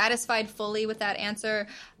feel satisfied fully with that answer.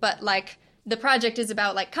 But the project is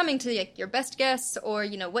about coming to your best guess or,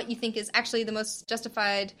 what you think is actually the most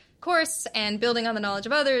justified course and building on the knowledge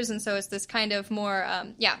of others. And so it's this kind of more,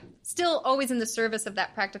 still always in the service of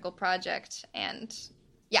that practical project. And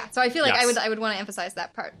so I feel like yes. I would want to emphasize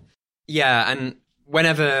that part. Yeah. And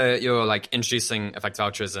whenever you're introducing effective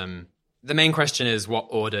altruism, the main question is, what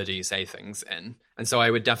order do you say things in? And so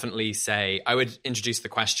I would definitely say, I would introduce the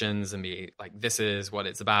questions and be this is what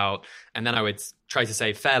it's about. And then I would try to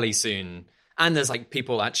say fairly soon, and there's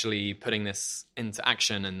people actually putting this into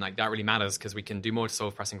action. And that really matters because we can do more to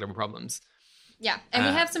solve pressing global problems. Yeah. And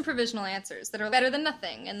we have some provisional answers that are better than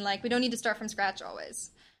nothing. And we don't need to start from scratch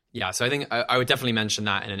always. Yeah. So I think I would definitely mention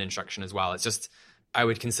that in an introduction as well. It's just, I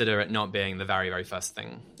would consider it not being the very, very first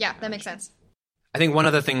thing. Yeah, that makes sense. I think one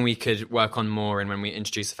other thing we could work on more in when we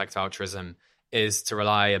introduce effective altruism is to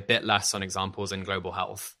rely a bit less on examples in global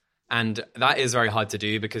health. And that is very hard to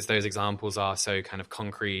do because those examples are so kind of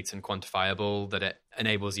concrete and quantifiable that it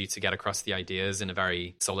enables you to get across the ideas in a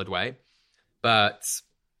very solid way. But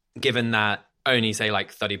given that only say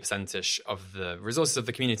 30%-ish of the resources of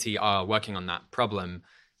the community are working on that problem,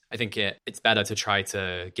 I think it's better to try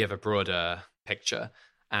to give a broader picture.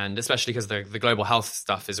 And especially because the global health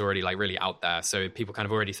stuff is already really out there. So people kind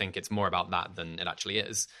of already think it's more about that than it actually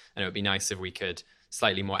is. And it would be nice if we could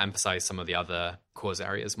slightly more emphasize some of the other cause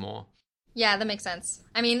areas more. Yeah, that makes sense.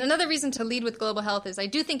 I mean, another reason to lead with global health is I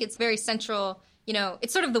do think it's very central.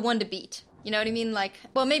 It's sort of the one to beat. You know what I mean?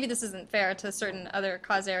 Well, maybe this isn't fair to certain other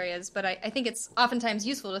cause areas, but I think it's oftentimes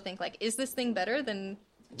useful to think is this thing better than...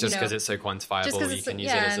 Just because it's so quantifiable, you can use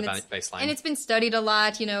it as a baseline. And it's been studied a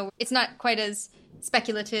lot. It's not quite as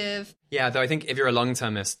speculative. Yeah, though I think if you're a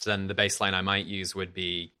long-termist, then the baseline I might use would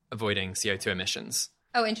be avoiding CO2 emissions.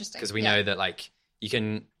 Oh, interesting. Because we know that you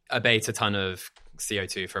can abate a ton of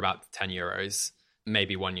CO2 for about 10 euros,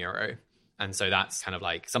 maybe €1. And so that's kind of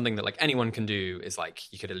something that anyone can do is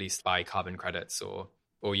you could at least buy carbon credits or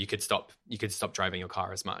you could stop driving your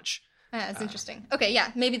car as much. Yeah, that's interesting. Okay,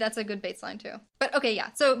 yeah, maybe that's a good baseline too. But okay, yeah.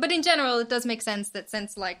 But in general, it does make sense that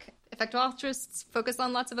since effective altruists focus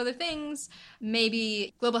on lots of other things,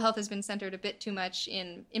 maybe global health has been centered a bit too much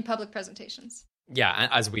in public presentations. Yeah,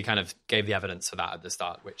 as we kind of gave the evidence for that at the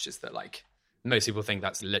start, which is that most people think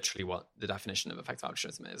that's literally what the definition of effective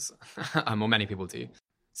altruism is, or many people do.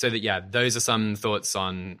 So that, those are some thoughts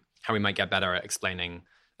on how we might get better at explaining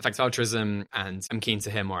effective altruism, and I'm keen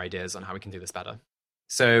to hear more ideas on how we can do this better.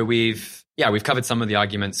 So we've covered some of the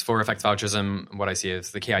arguments for effective altruism, what I see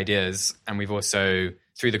as the key ideas. And we've also,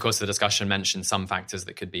 through the course of the discussion, mentioned some factors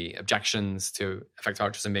that could be objections to effective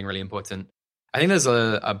altruism being really important. I think there's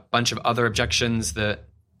a bunch of other objections that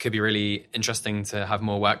could be really interesting to have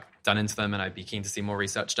more work done into them, and I'd be keen to see more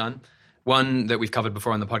research done. One that we've covered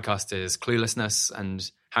before on the podcast is cluelessness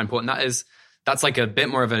and how important that is. That's a bit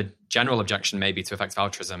more of a general objection maybe to effective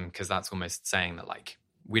altruism, because that's almost saying that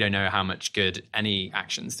we don't know how much good any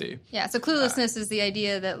actions do. Yeah, so cluelessness is the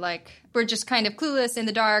idea that we're just kind of clueless in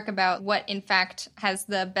the dark about what in fact has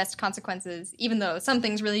the best consequences, even though some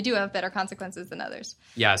things really do have better consequences than others.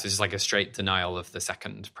 Yeah, so it's just a straight denial of the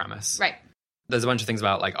second premise. Right. There's a bunch of things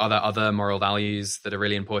about are there other moral values that are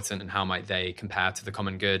really important and how might they compare to the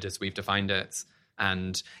common good as we've defined it?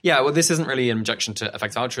 And this isn't really an objection to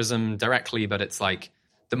effective altruism directly, but it's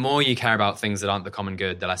the more you care about things that aren't the common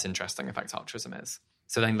good, the less interesting effective altruism is.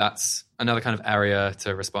 So I think that's another kind of area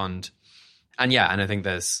to respond. And I think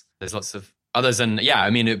there's lots of others. And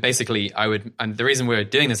basically and the reason we're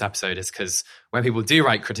doing this episode is because when people do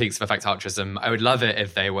write critiques of effective altruism, I would love it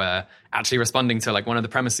if they were actually responding to like one of the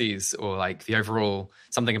premises or like the overall,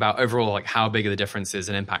 something about overall, like how big are the differences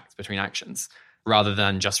in impact between actions, rather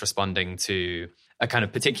than just responding to a kind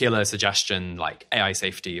of particular suggestion like AI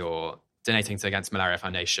safety or donating to Against Malaria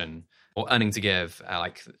Foundation or earning to give,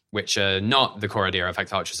 which are not the core idea of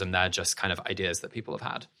effective altruism. They're just kind of ideas that people have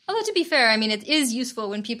had. Although to be fair, I mean, it is useful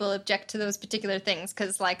when people object to those particular things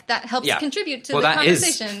because, like, that helps contribute to the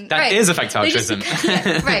conversation. That is effective altruism.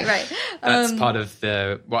 Right. That's part of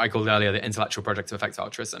what I called earlier the intellectual project of effective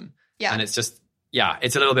altruism. Yeah. And it's just,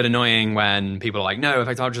 it's a little bit annoying when people are like, no,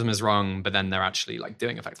 effective altruism is wrong, but then they're actually like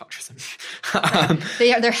doing effective altruism.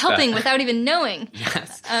 They're helping without even knowing.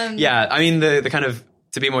 Yes. I mean, the kind of,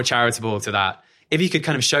 to be more charitable to that, if you could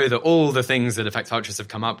kind of show that all the things that effective altruists have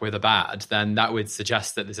come up with are bad, then that would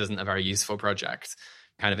suggest that this isn't a very useful project,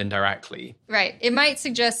 kind of indirectly. Right. It might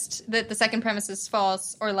suggest that the second premise is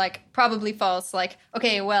false, or like probably false. Like,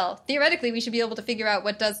 okay, well, theoretically, we should be able to figure out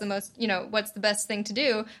what does the most, what's the best thing to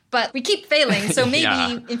do, but we keep failing, so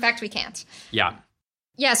maybe, in fact, we can't. Yeah.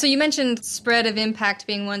 Yeah, so you mentioned spread of impact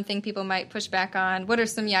being one thing people might push back on. What are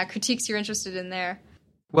some, critiques you're interested in there?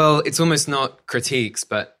 Well, it's almost not critiques,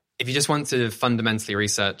 but if you just want to fundamentally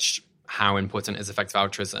research how important is effective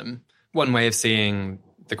altruism, one way of seeing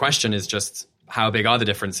the question is just how big are the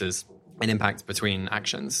differences in impact between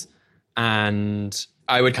actions? And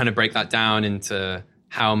I would kind of break that down into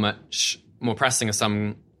how much more pressing are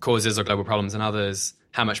some causes or global problems than others,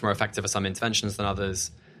 how much more effective are some interventions than others,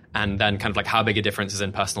 and then kind of like how big a difference is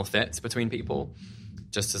in personal fit between people.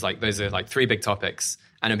 Just as like those are like three big topics.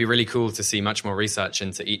 And it'd be really cool to see much more research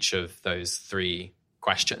into each of those three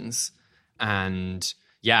questions. And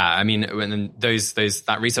I mean, when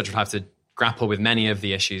that research would have to grapple with many of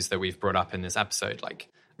the issues that we've brought up in this episode, like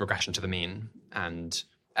regression to the mean and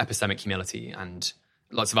epistemic humility and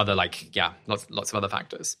lots of other lots of other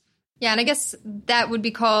factors. Yeah, and I guess that would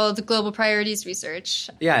be called global priorities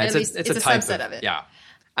research. Yeah, it's a subset of it. Yeah.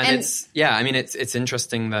 And it's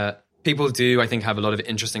interesting that people do, I think, have a lot of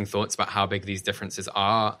interesting thoughts about how big these differences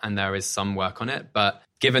are, and there is some work on it. But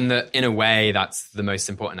given that, in a way, that's the most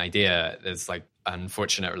important idea, there's like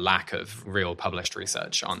unfortunate lack of real published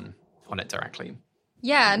research on it directly.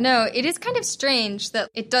 Yeah, no, it is kind of strange that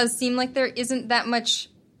it does seem like there isn't that much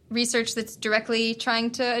research that's directly trying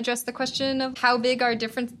to address the question of how big are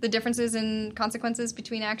the differences in consequences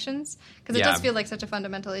between actions, because it does feel like such a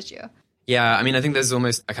fundamental issue. Yeah, I mean, I think there's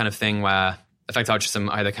almost a kind of thing where effective altruism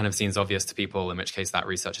either kind of seems obvious to people, in which case that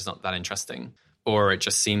research is not that interesting, or it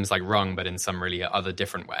just seems like wrong, but in some really other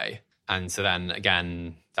different way. And so then,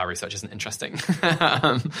 again, that research isn't interesting.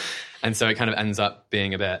 And so it kind of ends up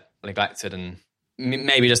being a bit neglected. And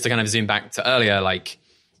maybe just to kind of zoom back to earlier, like,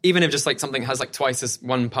 even if just like something has like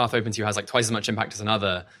one path open to you has like twice as much impact as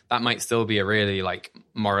another, that might still be a really like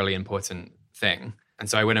morally important thing. And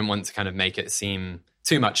so I wouldn't want to kind of make it seem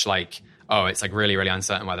too much like, oh, it's like really, really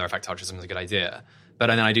uncertain whether effective altruism is a good idea. But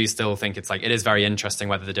then I do still think it's like, it is very interesting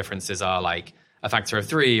whether the differences are like a factor of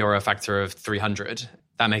 3 or a factor of 300.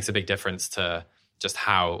 That makes a big difference to just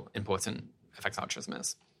how important effective altruism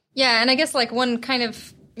is. Yeah, and I guess like one kind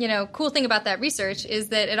of, cool thing about that research is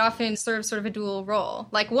that it often serves sort of a dual role.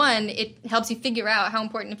 Like one, it helps you figure out how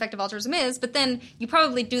important effective altruism is, but then you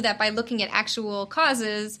probably do that by looking at actual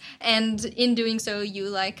causes, and in doing so, you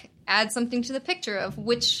like add something to the picture of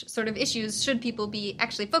which sort of issues should people be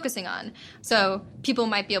actually focusing on. So people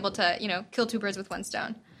might be able to, kill two birds with one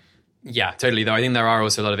stone. Yeah, totally. Though I think there are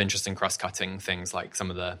also a lot of interesting cross-cutting things, like some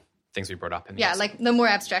of the things we brought up in the episode. Like the more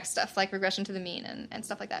abstract stuff, like regression to the mean and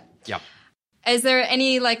stuff like that. Yeah. Is there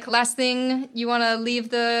any like last thing you want to leave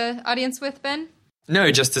the audience with, Ben?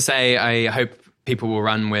 No, just to say I hope people will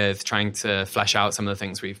run with trying to flesh out some of the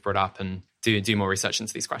things we've brought up and do more research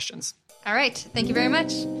into these questions. All right. Thank you very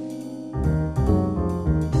much.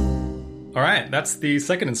 All right. That's the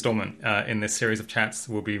second installment in this series of chats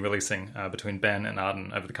we'll be releasing between Ben and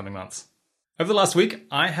Arden over the coming months. Over the last week,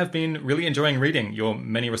 I have been really enjoying reading your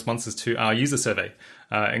many responses to our user survey,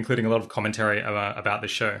 including a lot of commentary about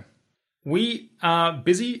this show. We are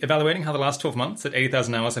busy evaluating how the last 12 months at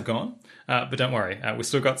 80,000 hours have gone, but don't worry, we've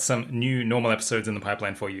still got some new normal episodes in the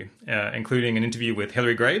pipeline for you, including an interview with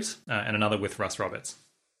Hilary Graves and another with Russ Roberts.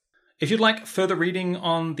 If you'd like further reading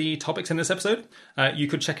on the topics in this episode, you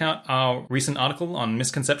could check out our recent article on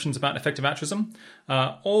misconceptions about effective altruism,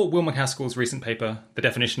 or Will MacAskill's recent paper, The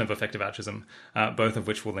Definition of Effective Altruism, both of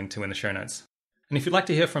which we'll link to in the show notes. And if you'd like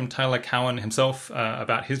to hear from Tyler Cowen himself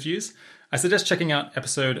about his views, I suggest checking out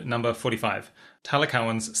episode number 45, Tyler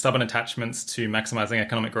Cowen's Stubborn Attachments to Maximizing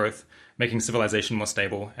Economic Growth, Making Civilization More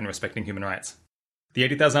Stable, and Respecting Human Rights. The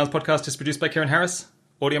 80,000 Hours podcast is produced by Kieran Harris,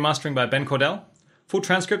 audio mastering by Ben Cordell. Full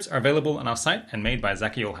transcripts are available on our site and made by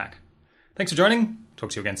Zaki Ulhack. Thanks for joining. Talk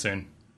to you again soon.